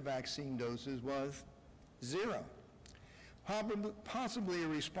COVID vaccine doses was 0, possibly a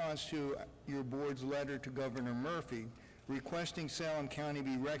response to your board's letter to Governor Murphy requesting Salem County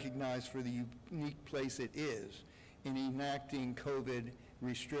be recognized for the unique place it is in enacting COVID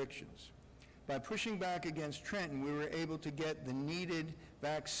restrictions. By pushing back against Trenton, we were able to get the needed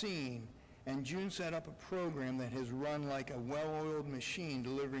vaccine, and June set up a program that has run like a well-oiled machine,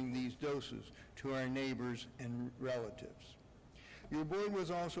 delivering these doses to our neighbors and relatives. Your board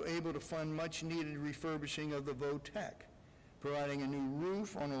was also able to fund much-needed refurbishing of the VOTEC, providing a new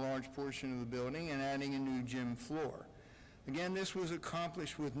roof on a large portion of the building and adding a new gym floor. Again, this was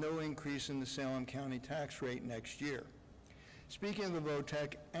accomplished with no increase in the Salem County tax rate next year. Speaking of the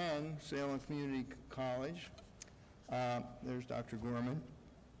VOTEC and Salem Community College, there's Dr. Gorman.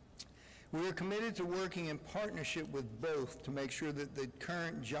 We are committed to working in partnership with both to make sure that the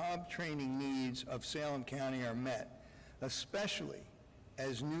current job training needs of Salem County are met, especially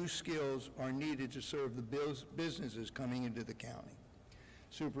as new skills are needed to serve the businesses coming into the county.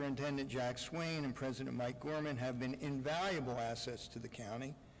 Superintendent Jack Swain and President Mike Gorman have been invaluable assets to the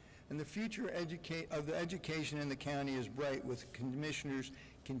county, and the future of the education in the county is bright with commissioners'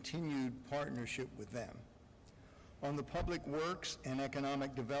 continued partnership with them. On the public works and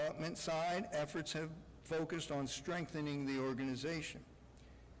economic development side, efforts have focused on strengthening the organization.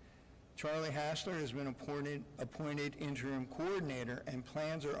 Charlie Hassler has been appointed interim coordinator, and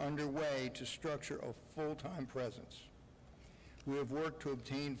plans are underway to structure a full-time presence. We have worked to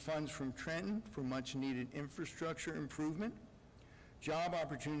obtain funds from Trenton for much-needed infrastructure improvement. Job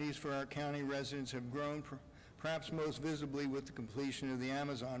opportunities for our county residents have grown, perhaps most visibly with the completion of the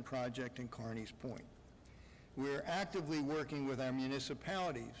Amazon project in Carney's Point. We are actively working with our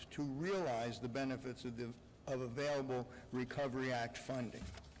municipalities to realize the benefits of available Recovery Act funding.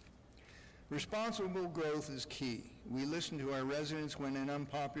 Responsible growth is key. We listened to our residents when an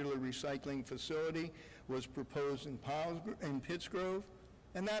unpopular recycling facility was proposed in Pittsgrove,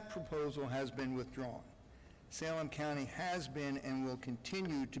 and that proposal has been withdrawn. Salem County has been and will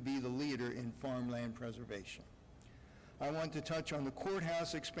continue to be the leader in farmland preservation. I want to touch on the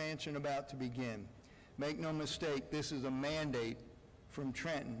courthouse expansion about to begin. Make no mistake, this is a mandate from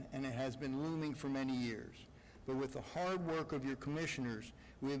Trenton, and it has been looming for many years. But with the hard work of your commissioners,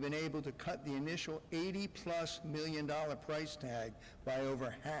 we have been able to cut the initial $80+ million price tag by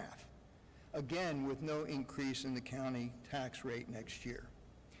over half, again with no increase in the county tax rate next year.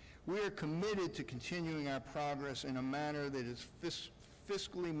 We are committed to continuing our progress in a manner that is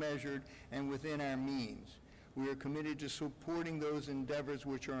fiscally measured and within our means. We are committed to supporting those endeavors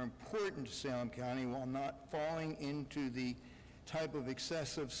which are important to Salem County while not falling into the type of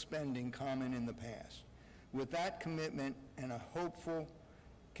excessive spending common in the past. With that commitment and a hopeful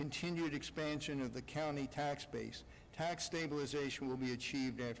continued expansion of the county tax base. Tax stabilization will be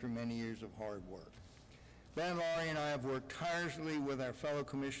achieved after many years of hard work. Ben, Laury, and I have worked tirelessly with our fellow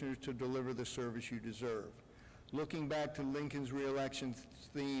commissioners to deliver the service you deserve. Looking back to Lincoln's re-election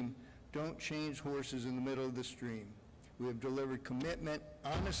theme, don't change horses in the middle of the stream. We have delivered commitment,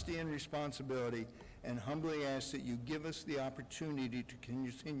 honesty, and responsibility, and humbly ask that you give us the opportunity to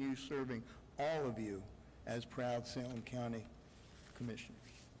continue serving all of you as proud Salem County Commissioners.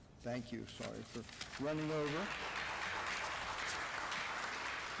 Thank you. Sorry for running over.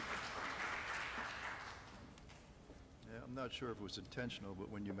 Yeah, I'm not sure if it was intentional, but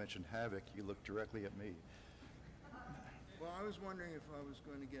when you mentioned havoc, you looked directly at me. Well, I was wondering if I was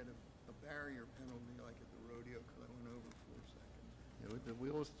going to get a barrier penalty like at the rodeo because I went over 4 seconds. Yeah,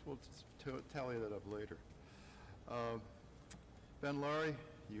 we'll tally that up later. Ben, Laury,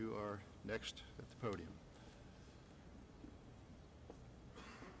 you are next at the podium.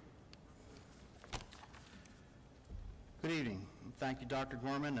 Good evening. Thank you, Dr.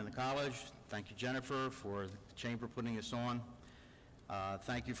 Gorman and the college. Thank you, Jennifer, for the chamber putting us on.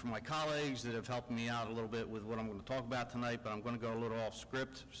 Thank you for my colleagues that have helped me out a little bit with what I'm going to talk about tonight, but I'm going to go a little off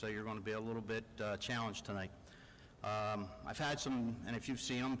script, so you're going to be a little bit challenged tonight. I've had some, and if you've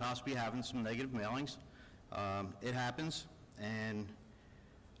seen them, possibly having some negative mailings. It happens, and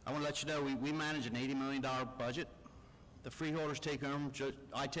I want to let you know we manage an $80 million budget. The freeholders take home,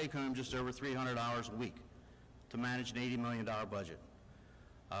 I take home just over $300 a week to manage an $80 million budget.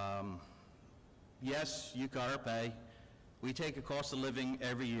 Yes, you cut our pay. We take a cost of living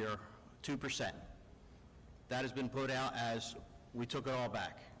every year, 2%. That has been put out as we took it all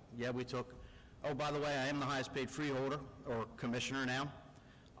back. Yeah, we took, oh, by the way, I am the highest paid freeholder or commissioner now.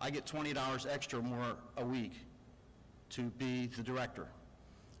 I get $20 extra more a week to be the director.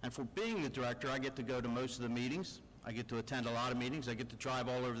 And for being the director, I get to go to most of the meetings. I get to attend a lot of meetings. I get to drive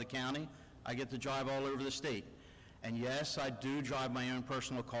all over the county. I get to drive all over the state. And yes, I do drive my own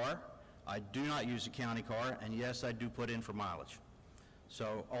personal car. I do not use a county car, and yes, I do put in for mileage.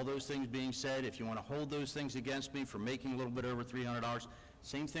 So all those things being said, if you want to hold those things against me for making a little bit over $300,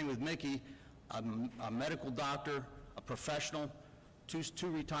 same thing with Mickey. I'm a medical doctor, a professional, two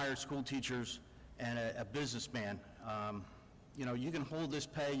retired school teachers, and a businessman. You know, you can hold this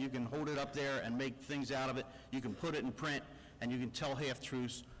pay, you can hold it up there and make things out of it. You can put it in print, and you can tell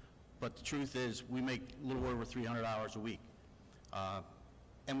half-truths, but the truth is we make a little over $300 a week.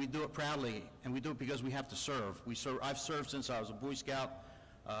 And we do it proudly, and we do it because we have to serve. I've served since I was a Boy Scout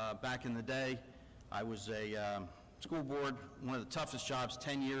back in the day. I was a school board, one of the toughest jobs,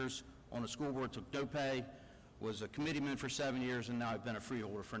 10 years on the school board, took no pay, was a committeeman for 7 years, and now I've been a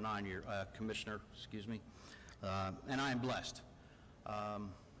freeholder for 9 years, commissioner, excuse me, and I am blessed.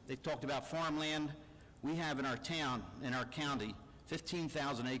 They talked about farmland. We have in our town, in our county,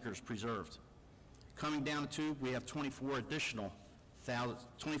 15,000 acres preserved. Coming down the tube, we have 24 additional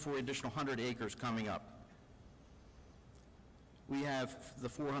 100 acres coming up. We have the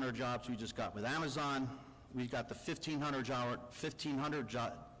 400 jobs we just got with Amazon. We've got the 1,500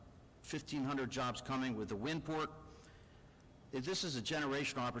 jobs coming with the Windport. This is a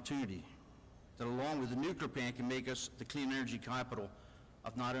generational opportunity that, along with the nuclear plant, can make us the clean energy capital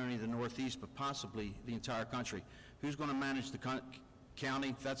of not only the Northeast, but possibly the entire country. Who's going to manage the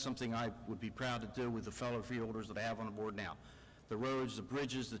county? That's something I would be proud to do with the fellow freeholders that I have on the board now. The roads, the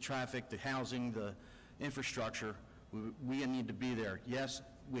bridges, the traffic, the housing, the infrastructure, we need to be there. Yes,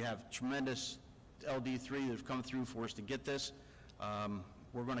 we have tremendous LD3 that have come through for us to get this.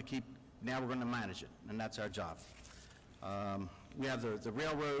 We're going to keep, now we're going to manage it, and that's our job. We have the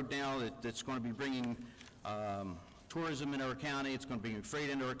railroad now that's going to be bringing tourism into our county. It's going to bring freight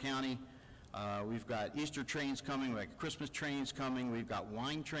into our county. We've got Easter trains coming, we've got Christmas trains coming, we've got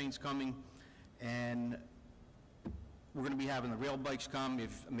wine trains coming, and we're going to be having the rail bikes come,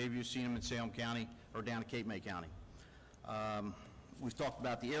 if maybe you've seen them in Salem County or down in Cape May County. We've talked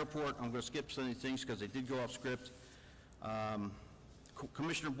about the airport. I'm going to skip some of these things because they did go off script.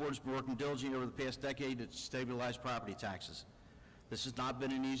 Commissioner Board has been working diligently over the past decade to stabilize property taxes. This has not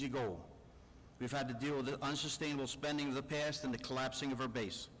been an easy goal. We've had to deal with the unsustainable spending of the past and the collapsing of our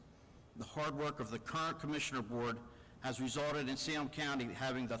base. The hard work of the current Commissioner Board has resulted in Salem County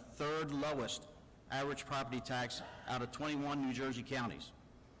having the third lowest average property tax out of 21 New Jersey counties,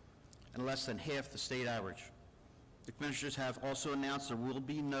 and less than half the state average. The commissioners have also announced there will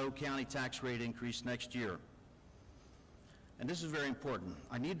be no county tax rate increase next year. And this is very important.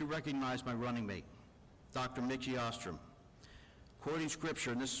 I need to recognize my running mate, Dr. Mickey Ostrum. Quoting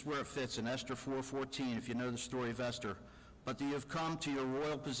scripture, and this is where it fits in Esther 4:14, if you know the story of Esther, but you have come to your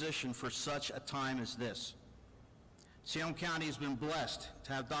royal position for such a time as this. Salem County has been blessed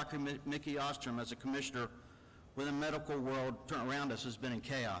to have Dr. Mickey Ostrum as a commissioner when the medical world around us has been in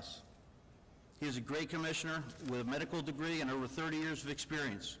chaos. He is a great commissioner with a medical degree and over 30 years of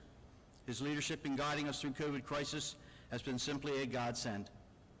experience. His leadership in guiding us through COVID crisis has been simply a godsend.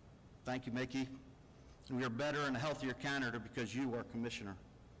 Thank you, Mickey. We are better and a healthier Canada because you are commissioner.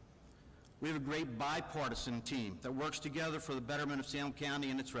 We have a great bipartisan team that works together for the betterment of Salem County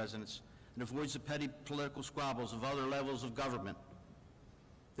and its residents and avoids the petty political squabbles of other levels of government.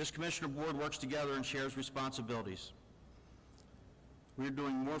 This commissioner board works together and shares responsibilities. We are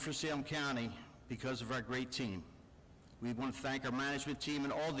doing more for Salem County because of our great team. We want to thank our management team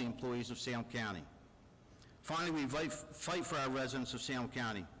and all the employees of Salem County. Finally, we fight for our residents of Salem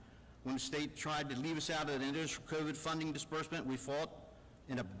County. When the state tried to leave us out of the initial COVID funding disbursement, we fought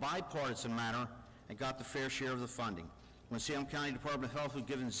in a bipartisan manner and got the fair share of the funding. When Salem County Department of Health was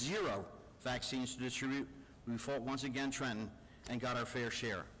given 0 vaccines to distribute, we fought once again Trenton and got our fair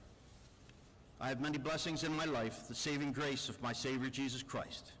share. I have many blessings in my life, the saving grace of my Savior Jesus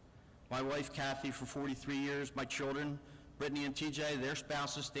Christ. My wife Kathy for 43 years, my children Brittany and TJ, their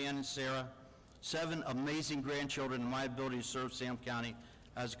spouses Stan and Sarah, 7 amazing grandchildren, and my ability to serve Salem County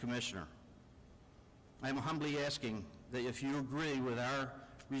as a commissioner. I am humbly asking that if you agree with our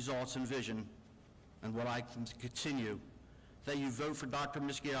results and vision and what I can continue, that you vote for Dr.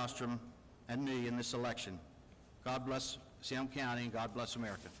 Mickey Ostrum and me in this election. God bless Salem County and God bless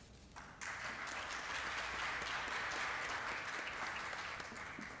America.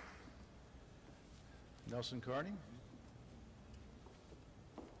 Nelson Carney.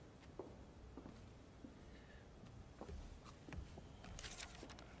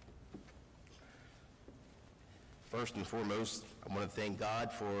 First and foremost, I want to thank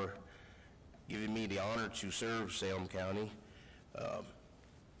God for giving me the honor to serve Salem County,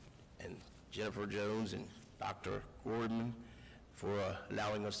 and Jennifer Jones and Dr. Gordon for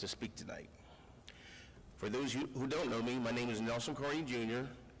allowing us to speak tonight. For those who don't know me, my name is Nelson Carney Jr.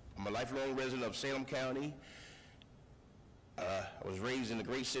 I'm a lifelong resident of Salem County. I was raised in the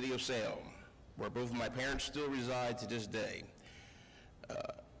great city of Salem, where both of my parents still reside to this day.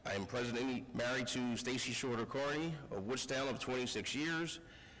 I am presently married to Stacy Shorter Carney of Woodstown of 26 years.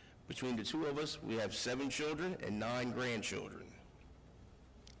 Between the two of us, we have 7 children and 9 grandchildren.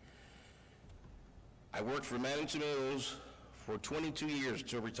 I worked for Mannington Mills for 22 years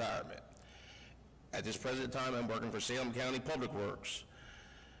till retirement. At this present time, I'm working for Salem County Public Works.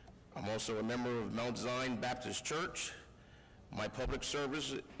 I'm also a member of Mount Zion Baptist Church. My public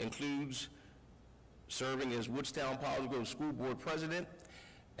service includes serving as Woodstown Powers Grove School Board President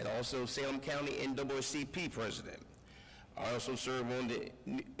and also Salem County NAACP President. I also serve on the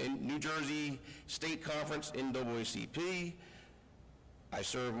New Jersey State Conference NAACP. I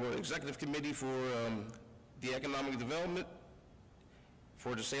serve on the Executive Committee for the Economic Development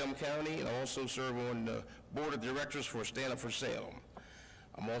for the Salem County, and I also serve on the Board of Directors for Stand Up for Salem.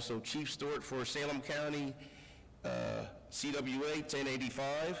 I'm also Chief Steward for Salem County CWA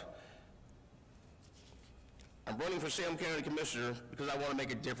 1085. I'm running for Salem County Commissioner because I want to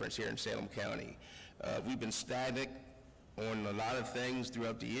make a difference here in Salem County. We've been stagnant on a lot of things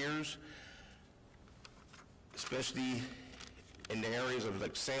throughout the years, especially in the areas of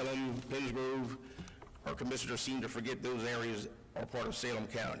like Salem, Pittsgrove. Our commissioners seem to forget those areas are part of Salem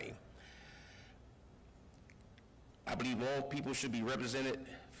County. I believe all people should be represented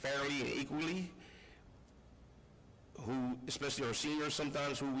fairly and equally, especially our seniors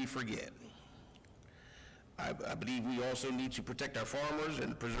sometimes, who we forget. I believe we also need to protect our farmers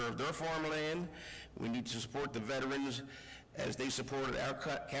and preserve their farmland. We need to support the veterans as they supported our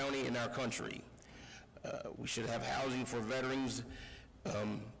county and our country. We should have housing for veterans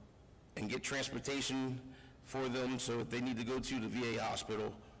and get transportation for them so if they need to go to the VA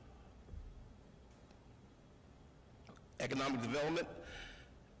hospital. Economic development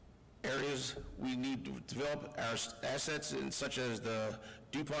areas, we need to develop our assets such as the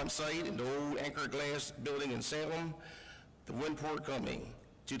DuPont site and the old Anchor Glass building in Salem. The wind port coming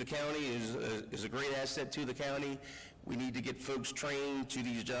to the county is a great asset to the county. We need to get folks trained to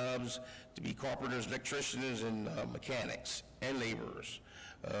these jobs to be carpenters, electricians, and mechanics, and laborers.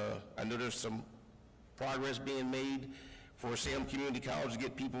 I know there's some progress being made for Salem Community College to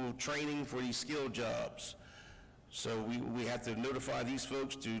get people training for these skilled jobs. So we have to notify these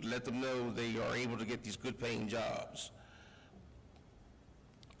folks to let them know they are able to get these good paying jobs.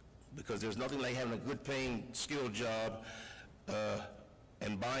 Because there's nothing like having a good paying skilled job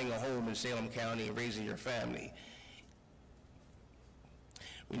and buying a home in Salem County and raising your family.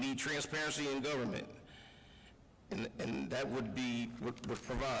 We need transparency in government, and that would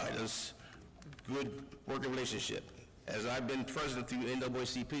provide us good working relationship. As I've been president through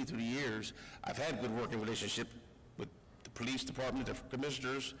NAACP through the years, I've had good working relationship with the police department, the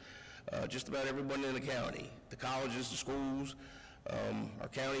commissioners, just about everyone in the county, the colleges, the schools, our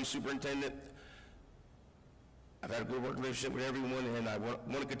county superintendent. I've had a good working relationship with everyone, and I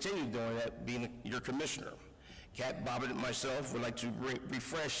want to continue doing that, being your commissioner. Kat, Bobbitt, and myself would like to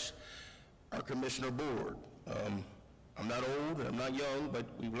refresh our commissioner board. I'm not old, and I'm not young, but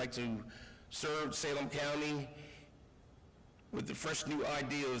we would like to serve Salem County with the fresh new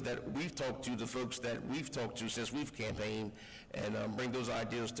ideas that we've talked to, the folks that we've talked to since we've campaigned, and bring those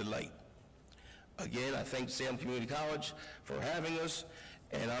ideas to light. Again, I thank Salem Community College for having us,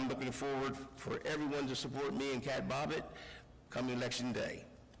 and I'm looking forward for everyone to support me and Kat Bobbitt coming election day.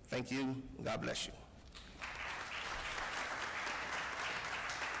 Thank you, and God bless you.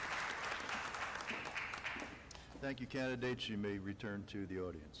 Thank you, candidates. You may return to the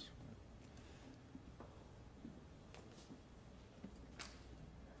audience.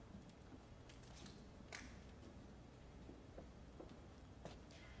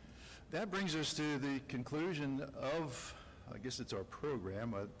 That brings us to the conclusion of, I guess it's our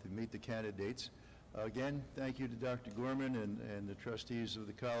program, to meet the candidates. Again, thank you to Dr. Gorman and the trustees of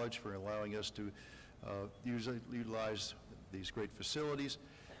the college for allowing us to utilize these great facilities.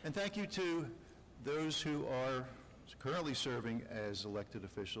 And thank you to those who are currently serving as elected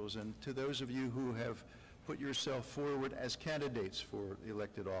officials, and to those of you who have put yourself forward as candidates for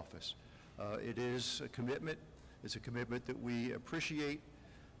elected office. It is a commitment. It's a commitment that we appreciate.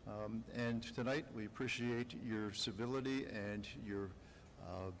 And tonight, we appreciate your civility and your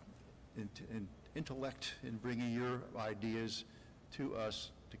intellect in bringing your ideas to us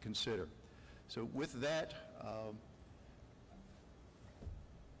to consider. So with that,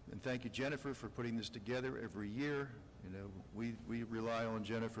 and thank you, Jennifer, for putting this together every year. You know, we rely on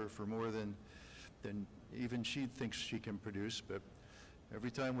Jennifer for more than even she thinks she can produce, but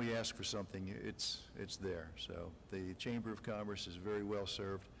every time we ask for something, it's there. So the Chamber of Commerce is very well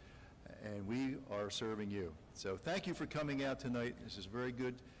served, and we are serving you. So thank you for coming out tonight. This is very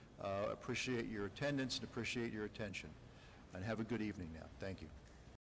good. Appreciate your attendance and appreciate your attention. And have a good evening now. Thank you.